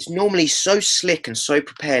it's normally so slick and so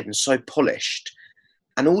prepared and so polished.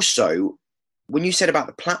 And also, when you said about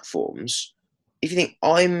the platforms, if you think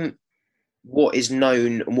I'm what is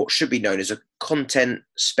known and what should be known as a content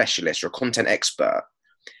specialist or a content expert,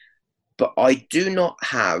 but I do not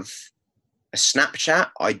have a Snapchat.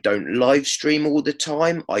 I don't live stream all the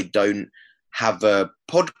time. I don't have a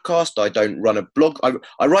podcast. I don't run a blog.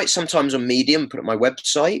 I write sometimes on Medium, put it on my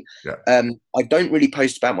website. Yeah. I don't really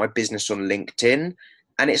post about my business on LinkedIn.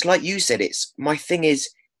 And it's like you said, my thing is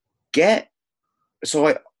I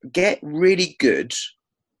get really good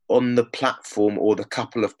on the platform or the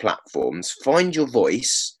couple of platforms, find your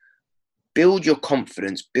voice, build your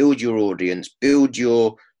confidence, build your audience, build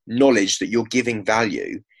your knowledge that you're giving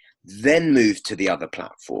value, then move to the other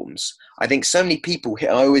platforms. I think so many people I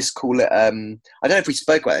always call it, I don't know if we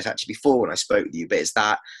spoke about this actually before when I spoke with you, but it's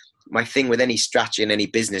that my thing with any strategy and any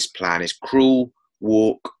business plan is crawl,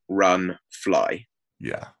 walk, run, fly.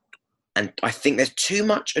 Yeah. And I think there's too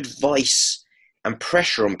much advice and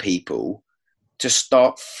pressure on people to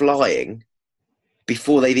start flying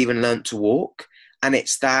before they've even learned to walk. And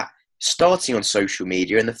it's that starting on social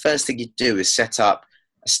media, and the first thing you do is set up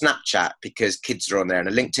a Snapchat because kids are on there, and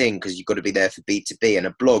a LinkedIn because you've got to be there for B2B, and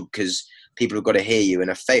a blog because people have got to hear you, and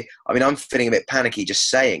I'm feeling a bit panicky just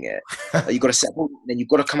saying it. You've got to set, then you've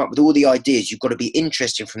got to come up with all the ideas. You've got to be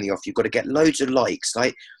interesting from the off. You've got to get loads of likes.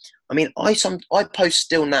 I post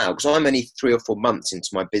still now because I'm only 3 or 4 months into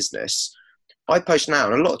my business. I post now,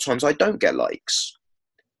 and a lot of times I don't get likes,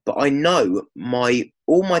 but I know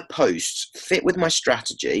all my posts fit with my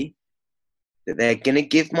strategy, that they're going to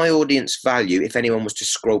give my audience value if anyone was to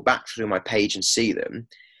scroll back through my page and see them.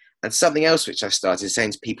 And something else which I've started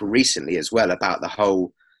saying to people recently as well about the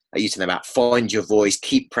whole, I used to know about find your voice,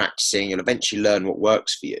 keep practicing, you'll eventually learn what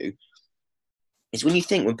works for you, is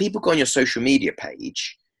when people go on your social media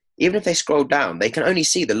page, even if they scroll down, they can only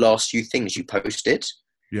see the last few things you posted.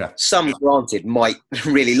 Yeah. Some, granted, might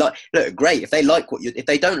really look great. If they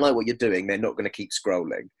don't like what you're doing, they're not going to keep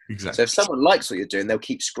scrolling. Exactly. So if someone likes what you're doing, they'll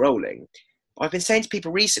keep scrolling. I've been saying to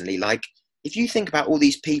people recently, like, if you think about all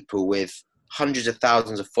these people with hundreds of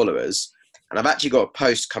thousands of followers, and I've actually got a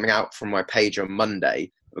post coming out from my page on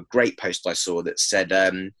Monday, a great post I saw that said,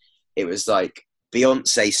 it was like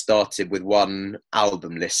Beyonce started with 1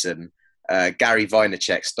 album listen, Gary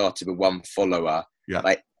Vaynerchuk started with 1 follower. Yeah.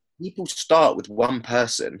 Like, people start with 1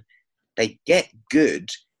 person, they get good,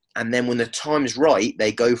 and then when the time's right,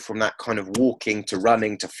 they go from that kind of walking to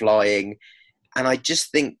running to flying. And I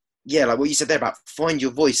just think, yeah, like what you said there about find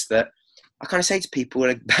your voice, that I kind of say to people,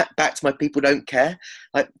 and back to my people don't care,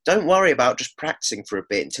 like, don't worry about just practicing for a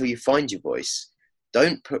bit until you find your voice.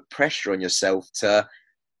 Don't put pressure on yourself to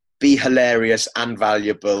be hilarious and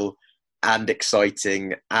valuable and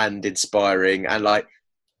exciting and inspiring. And like,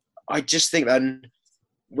 I just think that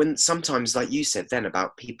when sometimes, like you said then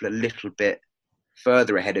about people a little bit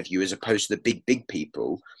further ahead of you as opposed to the big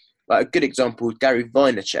people, like a good example is Gary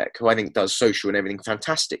Vaynerchuk, who I think does social and everything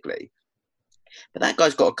fantastically. But that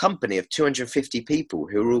guy's got a company of 250 people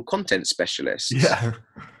who are all content specialists. Yeah.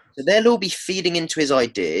 So they'll all be feeding into his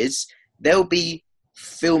ideas. They'll be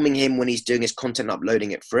filming him when he's doing his content,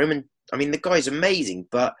 uploading it for him. And I mean, the guy's amazing,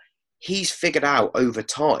 but he's figured out over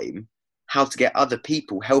time how to get other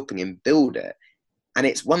people helping him build it. And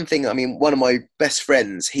it's one thing, I mean, one of my best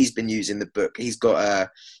friends, he's been using the book. He's got a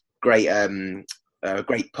great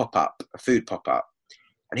pop-up, a food pop-up.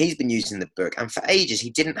 And he's been using the book. And for ages, he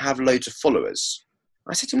didn't have loads of followers.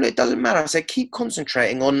 I said to him, look, it doesn't matter. I said, keep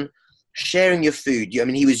concentrating on sharing your food. I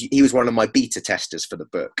mean, he was one of my beta testers for the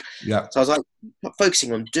book. Yeah. So I was like,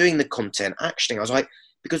 focusing on doing the content, actioning. I was like,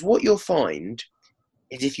 because what you'll find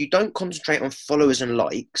is if you don't concentrate on followers and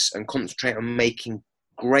likes and concentrate on making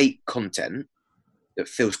great content that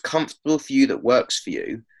feels comfortable for you, that works for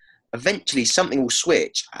you, eventually something will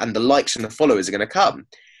switch and the likes and the followers are going to come.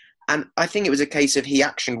 And I think it was a case of he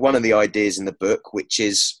actioned one of the ideas in the book, which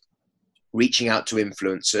is reaching out to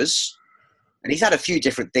influencers. And he's had a few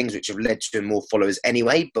different things which have led to him more followers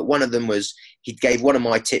anyway. But one of them was he gave one of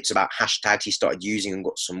my tips about hashtags he started using and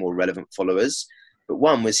got some more relevant followers. But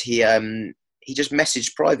one was he just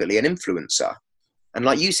messaged privately an influencer. And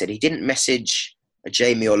like you said, he didn't message a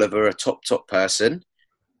Jamie Oliver, a top person.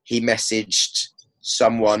 He messaged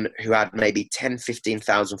someone who had maybe 10,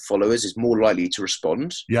 15,000 followers is more likely to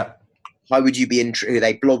respond. Yeah. How would you be interested?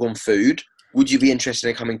 They blog on food. Would you be interested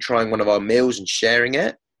in coming, trying one of our meals and sharing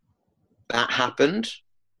it? That happened.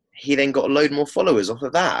 He then got a load more followers off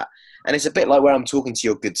of that. And it's a bit like where I'm talking to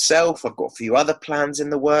your good self. I've got a few other plans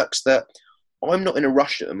in the works that I'm not in a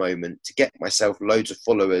rush at the moment to get myself loads of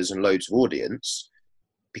followers and loads of audience,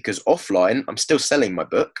 because offline, I'm still selling my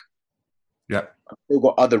book. Yeah. I've still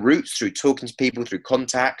got other routes through talking to people, through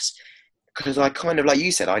contacts, because I kind of, like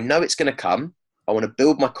you said, I know it's going to come. I want to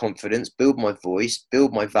build my confidence, build my voice,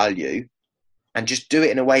 build my value, and just do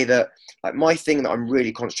it in a way that, like, my thing that I'm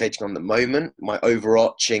really concentrating on at the moment, my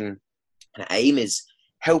overarching aim is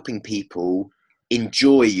helping people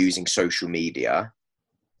enjoy using social media,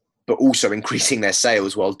 but also increasing their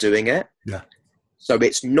sales while doing it. Yeah. So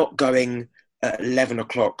it's not going at 11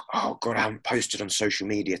 o'clock, oh God, I haven't posted on social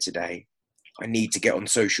media today. I need to get on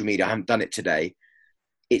social media. I haven't done it today.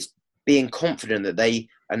 It's being confident that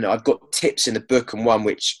and I've got tips in the book, and one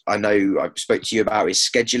which I know I spoke to you about is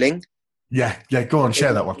scheduling. Yeah. Go on,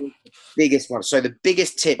 share that one. Biggest one. So the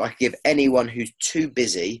biggest tip I could give anyone who's too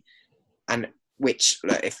busy, and which,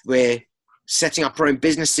 like, if we're setting up our own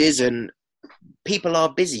businesses and people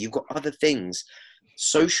are busy, you've got other things,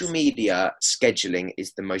 social media scheduling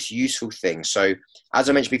is the most useful thing. So as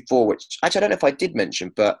I mentioned before, which actually I don't know if I did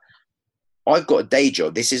mention, but I've got a day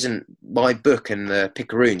job. This isn't my book and the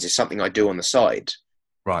Picaroons. It's something I do on the side.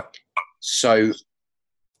 Right. So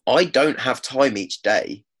I don't have time each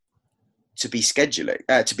day to be scheduling,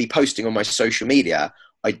 to be posting on my social media.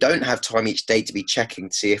 I don't have time each day to be checking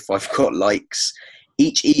to see if I've got likes.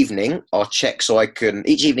 Each evening, I'll check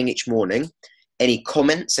each morning, any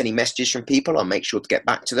comments, any messages from people, I'll make sure to get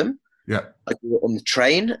back to them. Yeah. I do it on the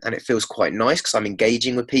train, and it feels quite nice because I'm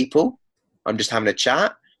engaging with people. I'm just having a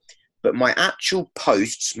chat. But my actual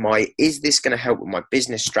posts, is this going to help with my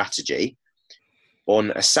business strategy? On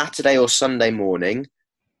a Saturday or Sunday morning,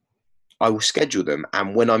 I will schedule them.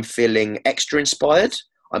 And when I'm feeling extra inspired,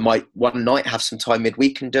 I might one night have some time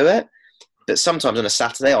midweek and do it. But sometimes on a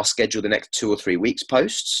Saturday, I'll schedule the next 2 or 3 weeks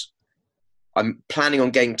posts. I'm planning on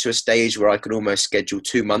getting to a stage where I could almost schedule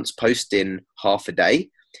 2 months post in half a day.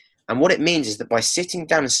 And what it means is that by sitting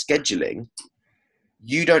down and scheduling,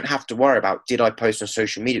 you don't have to worry about, did I post on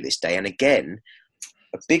social media this day? And again,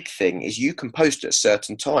 a big thing is you can post at a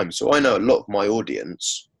certain time. So I know a lot of my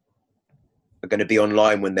audience are going to be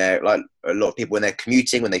online when they're, like, a lot of people when they're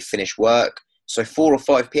commuting, when they finish work. So 4 or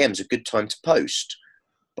 5 p.m. is a good time to post.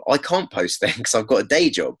 But I can't post then because I've got a day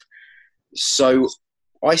job. So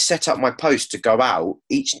I set up my post to go out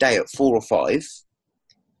each day at 4 or 5.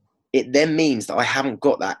 It then means that I haven't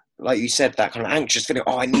got that, like you said, that kind of anxious feeling,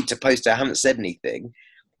 I need to post, I haven't said anything.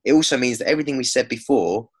 It also means that everything we said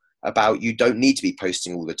before about you don't need to be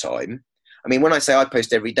posting all the time. I mean, when I say I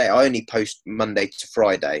post every day, I only post Monday to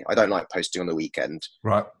Friday. I don't like posting on the weekend.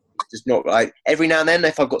 Right. It's not like every now and then,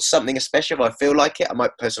 if I've got something especially, if I feel like it, I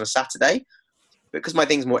might post on a Saturday. Because my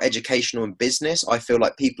thing's more educational and business, I feel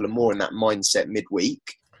like people are more in that mindset midweek,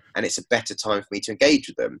 and it's a better time for me to engage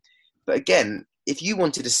with them. But again, if you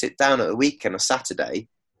wanted to sit down at a weekend or Saturday,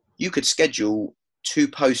 you could schedule 2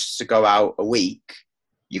 posts to go out a week.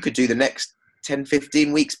 You could do the next 10,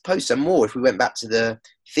 15 weeks posts and more if we went back to the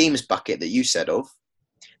themes bucket that you said of.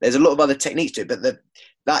 There's a lot of other techniques to it, but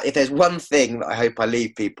that if there's one thing that I hope I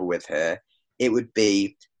leave people with here, it would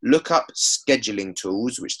be look up scheduling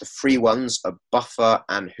tools, which the free ones are Buffer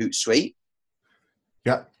and Hootsuite.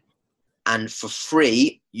 Yeah. And for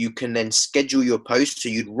free, you can then schedule your posts. So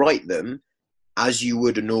you'd write them as you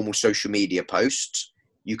would a normal social media post.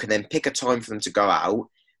 You can then pick a time for them to go out.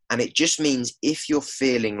 And it just means if you're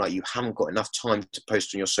feeling like you haven't got enough time to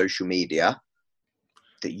post on your social media,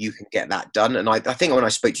 that you can get that done. And I think when I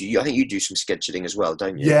spoke to you, I think you do some scheduling as well,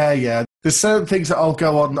 don't you? Yeah. There's certain things that I'll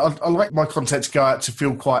go on. I like my content to go out to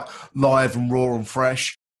feel quite live and raw and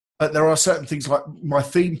fresh. But there are certain things like my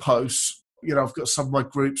theme posts. You know, I've got some of my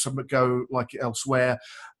groups, some that go like elsewhere.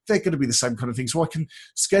 They're going to be the same kind of thing. So I can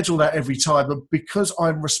schedule that every time. And because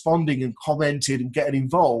I'm responding and commenting and getting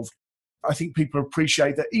involved, I think people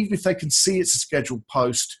appreciate that. Even if they can see it's a scheduled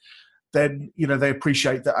post, then, you know, they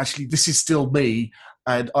appreciate that actually this is still me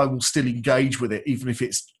and I will still engage with it, even if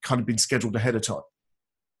it's kind of been scheduled ahead of time.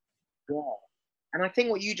 Yeah. And I think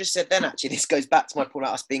what you just said then, actually, this goes back to my point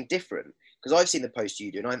about us being different, because I've seen the posts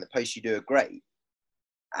you do and I think the posts you do are great.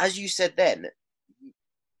 As you said then,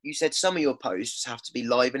 you said some of your posts have to be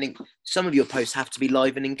live and some of your posts have to be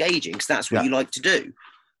live and engaging, because that's what you like to do.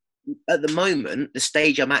 At the moment, the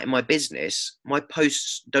stage I'm at in my business, my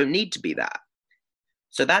posts don't need to be that.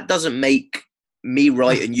 So that doesn't make me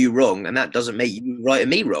right and you wrong, and that doesn't make you right and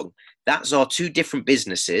me wrong. That's our two different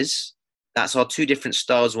businesses. That's our two different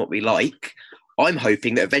styles, what we like. I'm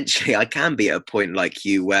hoping that eventually I can be at a point like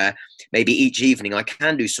you where maybe each evening I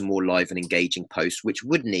can do some more live and engaging posts, which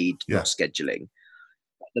would need not scheduling.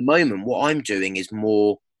 At the moment, what I'm doing is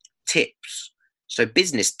more tips. So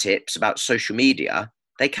business tips about social media,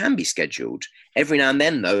 they can be scheduled. Every now and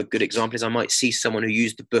then, though, a good example is I might see someone who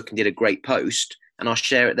used the book and did a great post, and I'll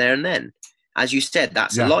share it there and then. As you said,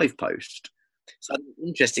 that's a live post. So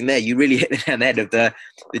interesting there. You really hit the head of the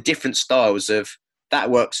different styles of that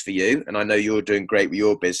works for you. And I know you're doing great with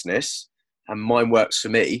your business, and mine works for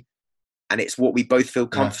me. And it's what we both feel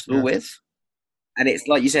comfortable with. And it's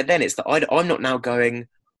like you said then, it's that I'm not now going,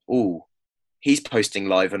 oh, he's posting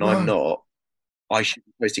live and I'm not. I should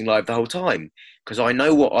be posting live the whole time, because I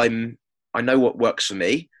know what works for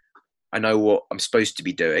me. I know what I'm supposed to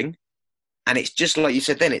be doing. And it's just like you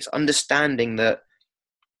said then, it's understanding that.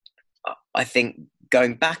 I think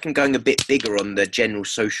going back and going a bit bigger on the general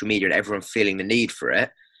social media and everyone feeling the need for it,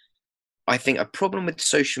 I think a problem with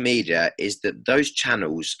social media is that those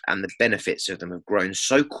channels and the benefits of them have grown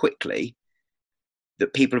so quickly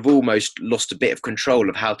that people have almost lost a bit of control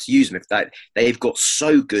of how to use them. If that they've got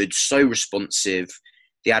so good, so responsive,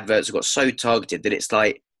 the adverts have got so targeted that it's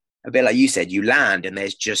like a bit like you said, you land and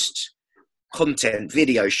there's just content,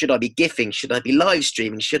 video. Should I be gifting? Should I be live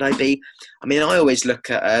streaming? Should I be? I mean, I always look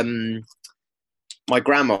at my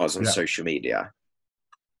grandma's on social media.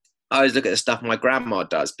 I always look at the stuff my grandma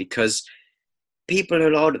does, because people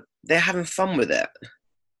they're having fun with it.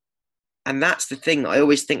 And that's the thing. I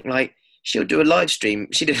always think, like, she'll do a live stream.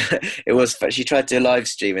 She tried to do a live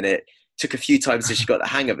stream and it took a few times until she got the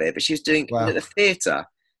hang of it, but she was doing it at the theatre.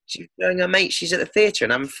 She was doing her mate. She's at the theatre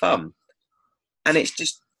and having fun. And it's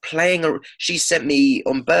just playing. She sent me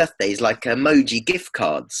on birthdays like emoji gift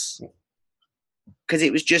cards, because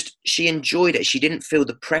it was just, she enjoyed it. She didn't feel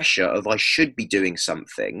the pressure of I should be doing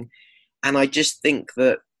something. And I just think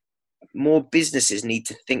that more businesses need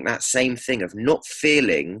to think that same thing of not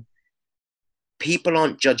feeling people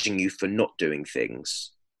aren't judging you for not doing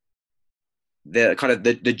things. The kind of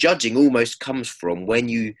the judging almost comes from when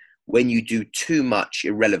you do too much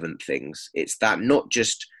irrelevant things. It's that not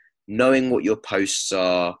just knowing what your posts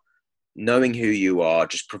are, knowing who you are,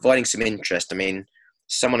 just providing some interest. I mean,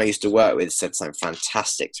 someone I used to work with said something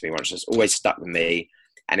fantastic to me once that's always stuck with me.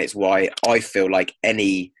 And it's why I feel like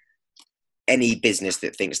any business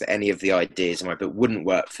that thinks that any of the ideas in my book wouldn't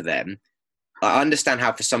work for them. I understand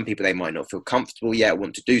how for some people they might not feel comfortable yet,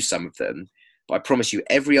 want to do some of them. But I promise you,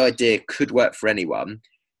 every idea could work for anyone,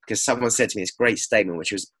 because someone said to me this great statement,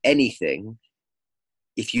 which was, anything,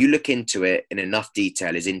 if you look into it in enough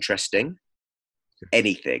detail, is interesting.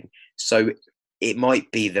 Anything. So it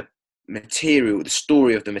might be the material, the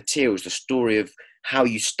story of the materials, the story of how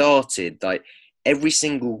you started. Like, every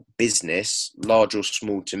single business, large or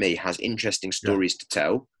small to me, has interesting stories to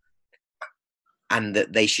tell, and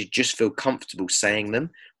that they should just feel comfortable saying them,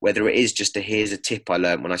 whether it is just here's a tip I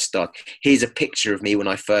learned when I started, here's a picture of me when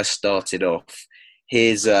I first started off,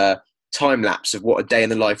 here's a time lapse of what a day in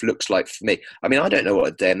the life looks like for me. I mean, I don't know what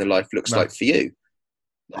a day in the life looks like for you.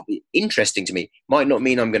 That'd be interesting to me. Might not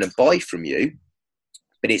mean I'm going to buy from you,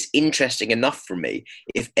 but it's interesting enough for me.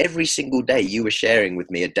 If every single day you were sharing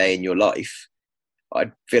with me a day in your life,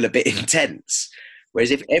 I'd feel a bit intense.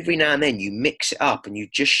 Whereas if every now and then you mix it up and you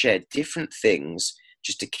just share different things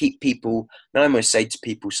just to keep people, and I almost say to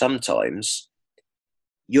people sometimes,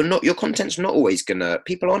 your content's not always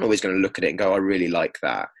people aren't always going to look at it and go, I really like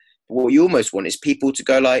that. But what you almost want is people to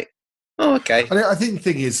go like, Oh, okay. I think the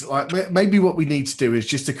thing is, like, maybe what we need to do is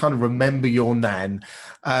just to kind of remember your nan,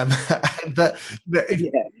 and that if,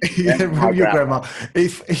 Yeah, yeah, my remember your grandma. grandma.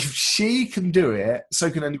 If she can do it,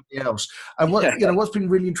 so can anybody else. And what what's been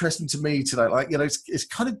really interesting to me today, like it's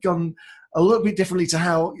kind of gone a little bit differently to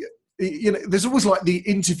how There's always like the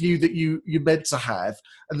interview that you meant to have,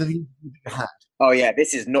 and then the interview that you had. Oh yeah,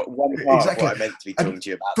 this is not one part of Exactly. what I meant to be And talking to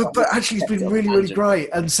you about. but actually it's Kept it been on really, really tangent. great.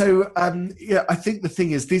 And so yeah, I think the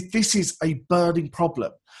thing is this is a burning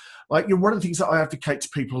problem. Like, one of the things that I advocate to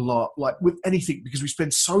people a lot, like with anything, because we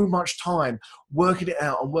spend so much time working it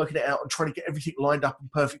out and trying to get everything lined up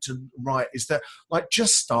and perfect and right, is that, like,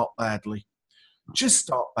 just start badly. Just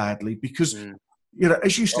start badly, because Mm.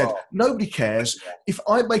 as you said, Oh, nobody cares. yeah. If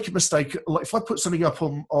I make a mistake, like if I put something up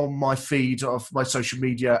on my feed of my social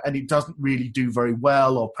media and it doesn't really do very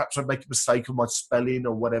well, or perhaps I make a mistake on my spelling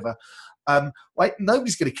or whatever, like,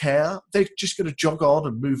 nobody's going to care. They're just going to jog on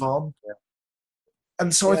and move on.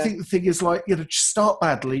 And so I Yeah. think the thing is, like, just start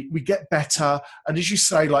badly, we get better. And as you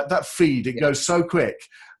say, like that feed, it Yeah. goes so quick,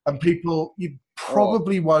 and people, you Oh,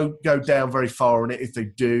 probably won't go down very far on it if they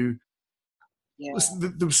do. yeah.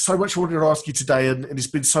 There was so much I wanted to ask you today, and it's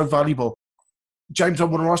been so valuable. James, I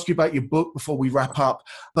want to ask you about your book before we wrap up,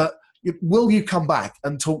 but will you come back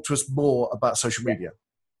and talk to us more about social Yeah. media?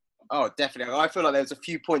 Oh, definitely. I feel like there was a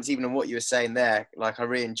few points even on what you were saying there. Like, I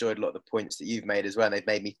really enjoyed a lot of the points that you've made as well. They've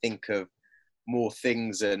made me think of more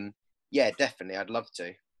things, and yeah, definitely, I'd love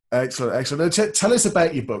to. Excellent, excellent. Now, tell us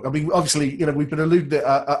about your book. I mean, obviously, we've been alluding to it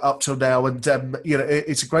up till now, and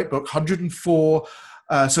it's a great book. 104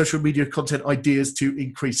 social media content ideas to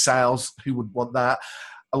increase sales. Who would want that?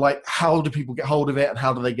 Like, how do people get hold of it, and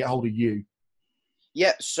how do they get hold of you?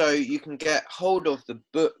 Yeah, so you can get hold of the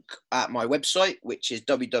book at my website, which is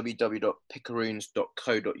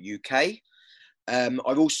www.picaroons.co.uk. I'm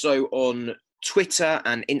also on Twitter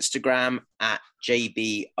and Instagram at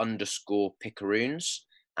JB_Picaroons.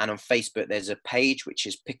 And on Facebook, there's a page which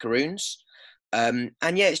is Picaroons. And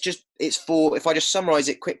yeah, it's for, if I just summarize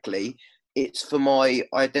it quickly, I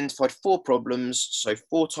identified 4 problems. So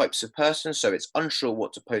 4 types of person. So it's unsure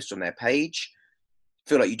what to post on their page,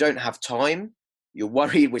 feel like you don't have time, you're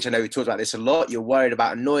worried, which I know we talked about this a lot, you're worried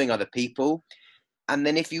about annoying other people. And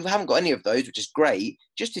then if you haven't got any of those, which is great,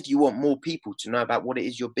 just if you want more people to know about what it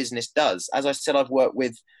is your business does. As I said, I've worked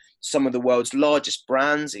with some of the world's largest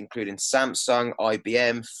brands, including Samsung,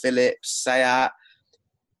 IBM, Philips, Seat,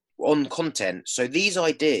 on content. So these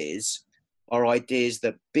ideas are ideas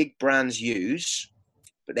that big brands use,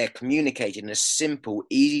 but they're communicated in a simple,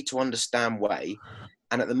 easy to understand way.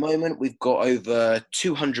 And at the moment, we've got over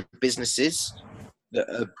 200 businesses that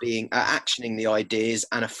are actioning the ideas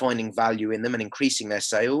and are finding value in them and increasing their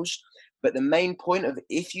sales. But the main point of,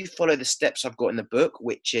 if you follow the steps I've got in the book,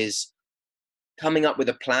 which is coming up with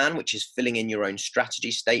a plan, which is filling in your own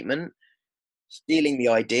strategy statement, stealing the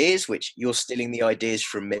ideas, which you're stealing the ideas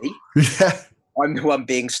from me. Yeah. I'm the one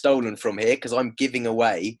being stolen from here because I'm giving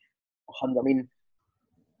away. I mean,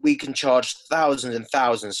 we can charge thousands and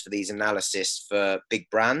thousands for these analysis for big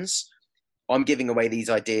brands. I'm giving away these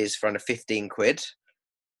ideas for under 15 quid.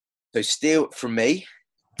 So steal from me,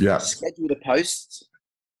 Yeah. schedule the posts,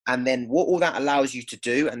 and then what all that allows you to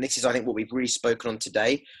do, and this is, I think, what we've really spoken on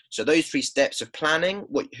today. So those 3 steps of planning,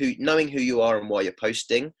 knowing who you are and why you're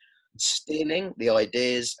posting, stealing the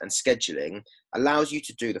ideas, and scheduling allows you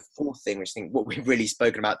to do the 4th thing, which I think what we've really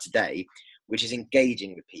spoken about today, which is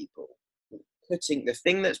engaging with people. Putting the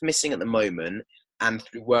thing that's missing at the moment, and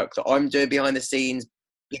through work that I'm doing behind the scenes,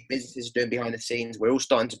 big businesses are doing behind the scenes, we're all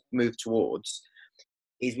starting to move towards,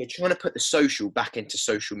 is we're trying to put the social back into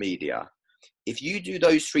social media. If you do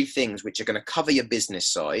those 3 things, which are going to cover your business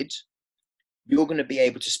side, you're going to be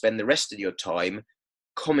able to spend the rest of your time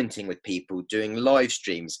commenting with people, doing live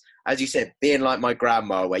streams. As you said, being like my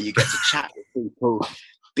grandma, where you get to chat with people,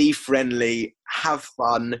 be friendly, have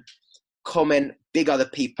fun, comment, big other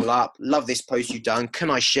people up, love this post you've done,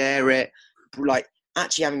 can I share it? Like,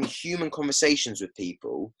 actually having human conversations with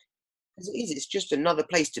people. As it is, it's just another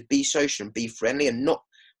place to be social and be friendly and not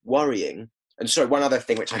worrying. And sorry, one other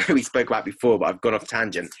thing, which I know we spoke about before, but I've gone off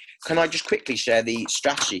tangent. Can I just quickly share the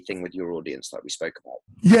strategy thing with your audience that we spoke about?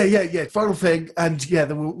 Yeah. Final thing, and yeah,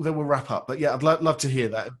 then we'll wrap up. But yeah, I'd love to hear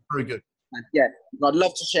that. Very good. Yeah, I'd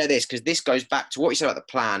love to share this because this goes back to what we said about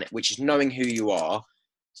the plan, which is knowing who you are.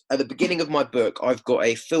 At the beginning of my book, I've got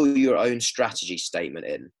a fill your own strategy statement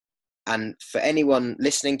in. And for anyone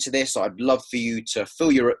listening to this, I'd love for you to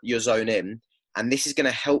fill your zone in. And this is going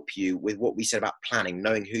to help you with what we said about planning,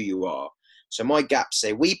 knowing who you are. So my gaps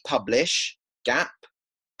say we publish gap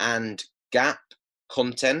and gap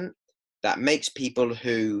content that makes people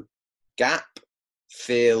who gap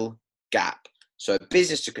feel gap. So a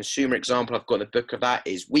business to consumer example I've got in the book of that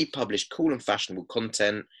is we publish cool and fashionable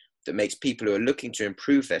content that makes people who are looking to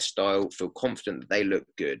improve their style feel confident that they look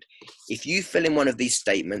good. If you fill in one of these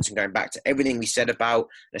statements, and going back to everything we said about,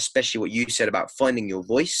 and especially what you said about finding your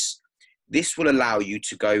voice, this will allow you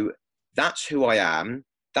to go, that's who I am,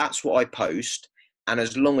 that's what I post. And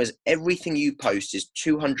as long as everything you post is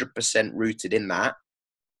 200% rooted in that,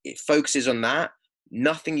 it focuses on that,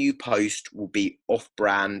 nothing you post will be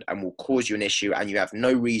off-brand and will cause you an issue, and you have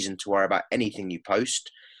no reason to worry about anything you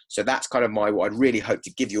post. So that's kind of what I'd really hope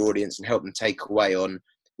to give your audience and help them take away on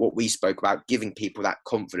what we spoke about, giving people that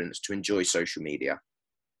confidence to enjoy social media.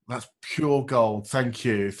 That's pure gold. Thank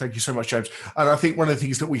you. Thank you so much, James. And I think one of the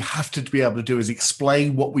things that we have to be able to do is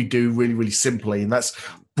explain what we do really, really simply. And that's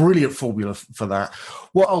brilliant formula for that.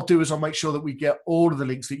 What I'll do is I'll make sure that we get all of the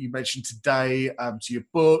links that you mentioned today to your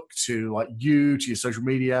book, to like you, to your social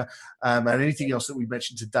media, and anything else that we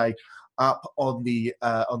mentioned today up on the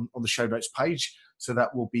show notes page. So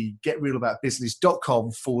that will be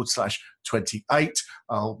getrealaboutbusiness.com/28.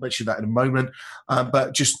 I'll mention that in a moment.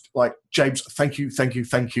 But just like James, thank you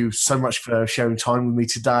so much for sharing time with me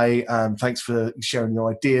today. Thanks for sharing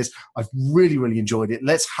your ideas. I've really, really enjoyed it.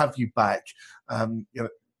 Let's have you back.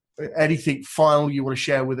 Anything final you want to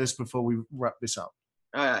share with us before we wrap this up?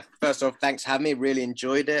 First off, thanks for having me. Really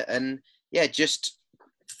enjoyed it. And yeah, just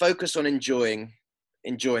focus on enjoying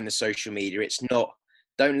the social media. It's not,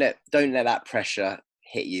 don't let that pressure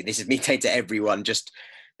hit you. This is me saying to everyone, just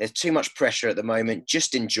there's too much pressure at the moment.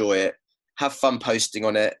 Just enjoy it. Have fun posting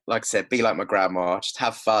on it. Like I said, be like my grandma. Just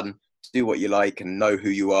have fun, do what you like and know who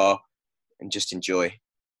you are and just enjoy.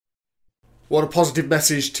 What a positive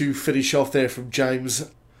message to finish off there from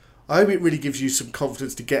James. I hope it really gives you some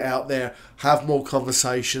confidence to get out there, have more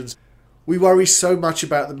conversations. We worry so much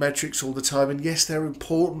about the metrics all the time, and yes, they're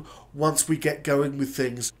important once we get going with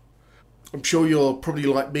things. I'm sure you're probably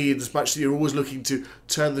like me in as much that you're always looking to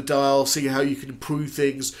turn the dial, see how you can improve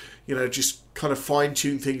things, just kind of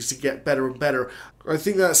fine-tune things to get better and better. I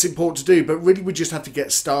think that's important to do, but really we just have to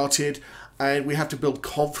get started and we have to build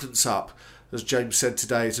confidence up. As James said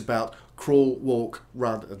today, it's about crawl, walk,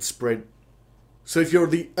 run and sprint. So if you're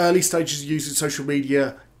in the early stages of using social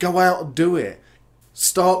media, go out and do it.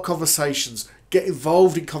 Start conversations, get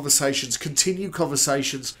involved in conversations, continue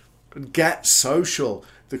conversations, and get social.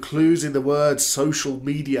 The clues in the word social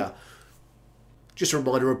media. Just a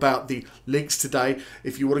reminder about the links today.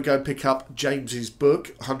 If you want to go and pick up James's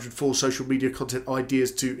book, 104 Social Media Content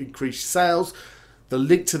Ideas to Increase Sales, the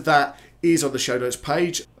link to that is on the show notes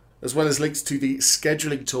page, as well as links to the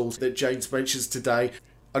scheduling tools that James mentions today.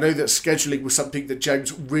 I know that scheduling was something that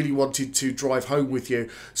James really wanted to drive home with you.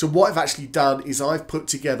 So what I've actually done is I've put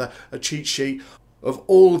together a cheat sheet of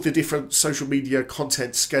all of the different social media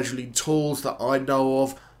content scheduling tools that I know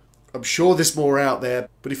of. I'm sure there's more out there,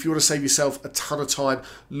 but if you want to save yourself a ton of time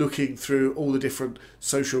looking through all the different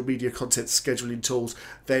social media content scheduling tools,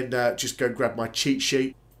 then just go grab my cheat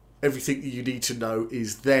sheet. Everything that you need to know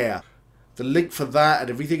is there. The link for that and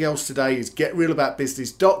everything else today is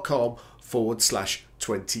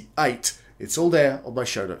getrealaboutbusiness.com/28. It's all there on my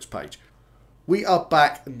show notes page. We are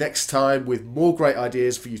back next time with more great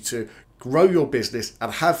ideas for you to grow your business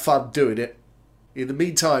and have fun doing it. In the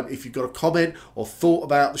meantime, if you've got a comment or thought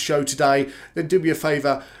about the show today, then do me a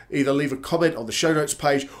favour, either leave a comment on the show notes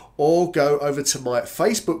page or go over to my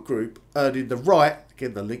Facebook group, Earning the Right,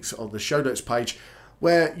 again the links are on the show notes page,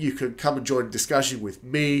 where you can come and join a discussion with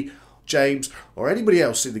me, James, or anybody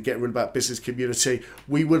else in the Get Real About Business community.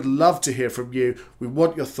 We would love to hear from you. We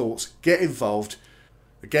want your thoughts. Get involved.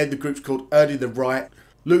 Again, the group's called Earning the Right.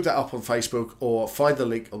 Look that up on Facebook or find the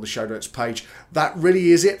link on the show notes page. That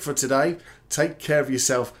really is it for today. Take care of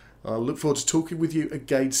yourself. I look forward to talking with you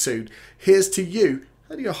again soon. Here's to you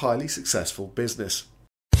and your highly successful business.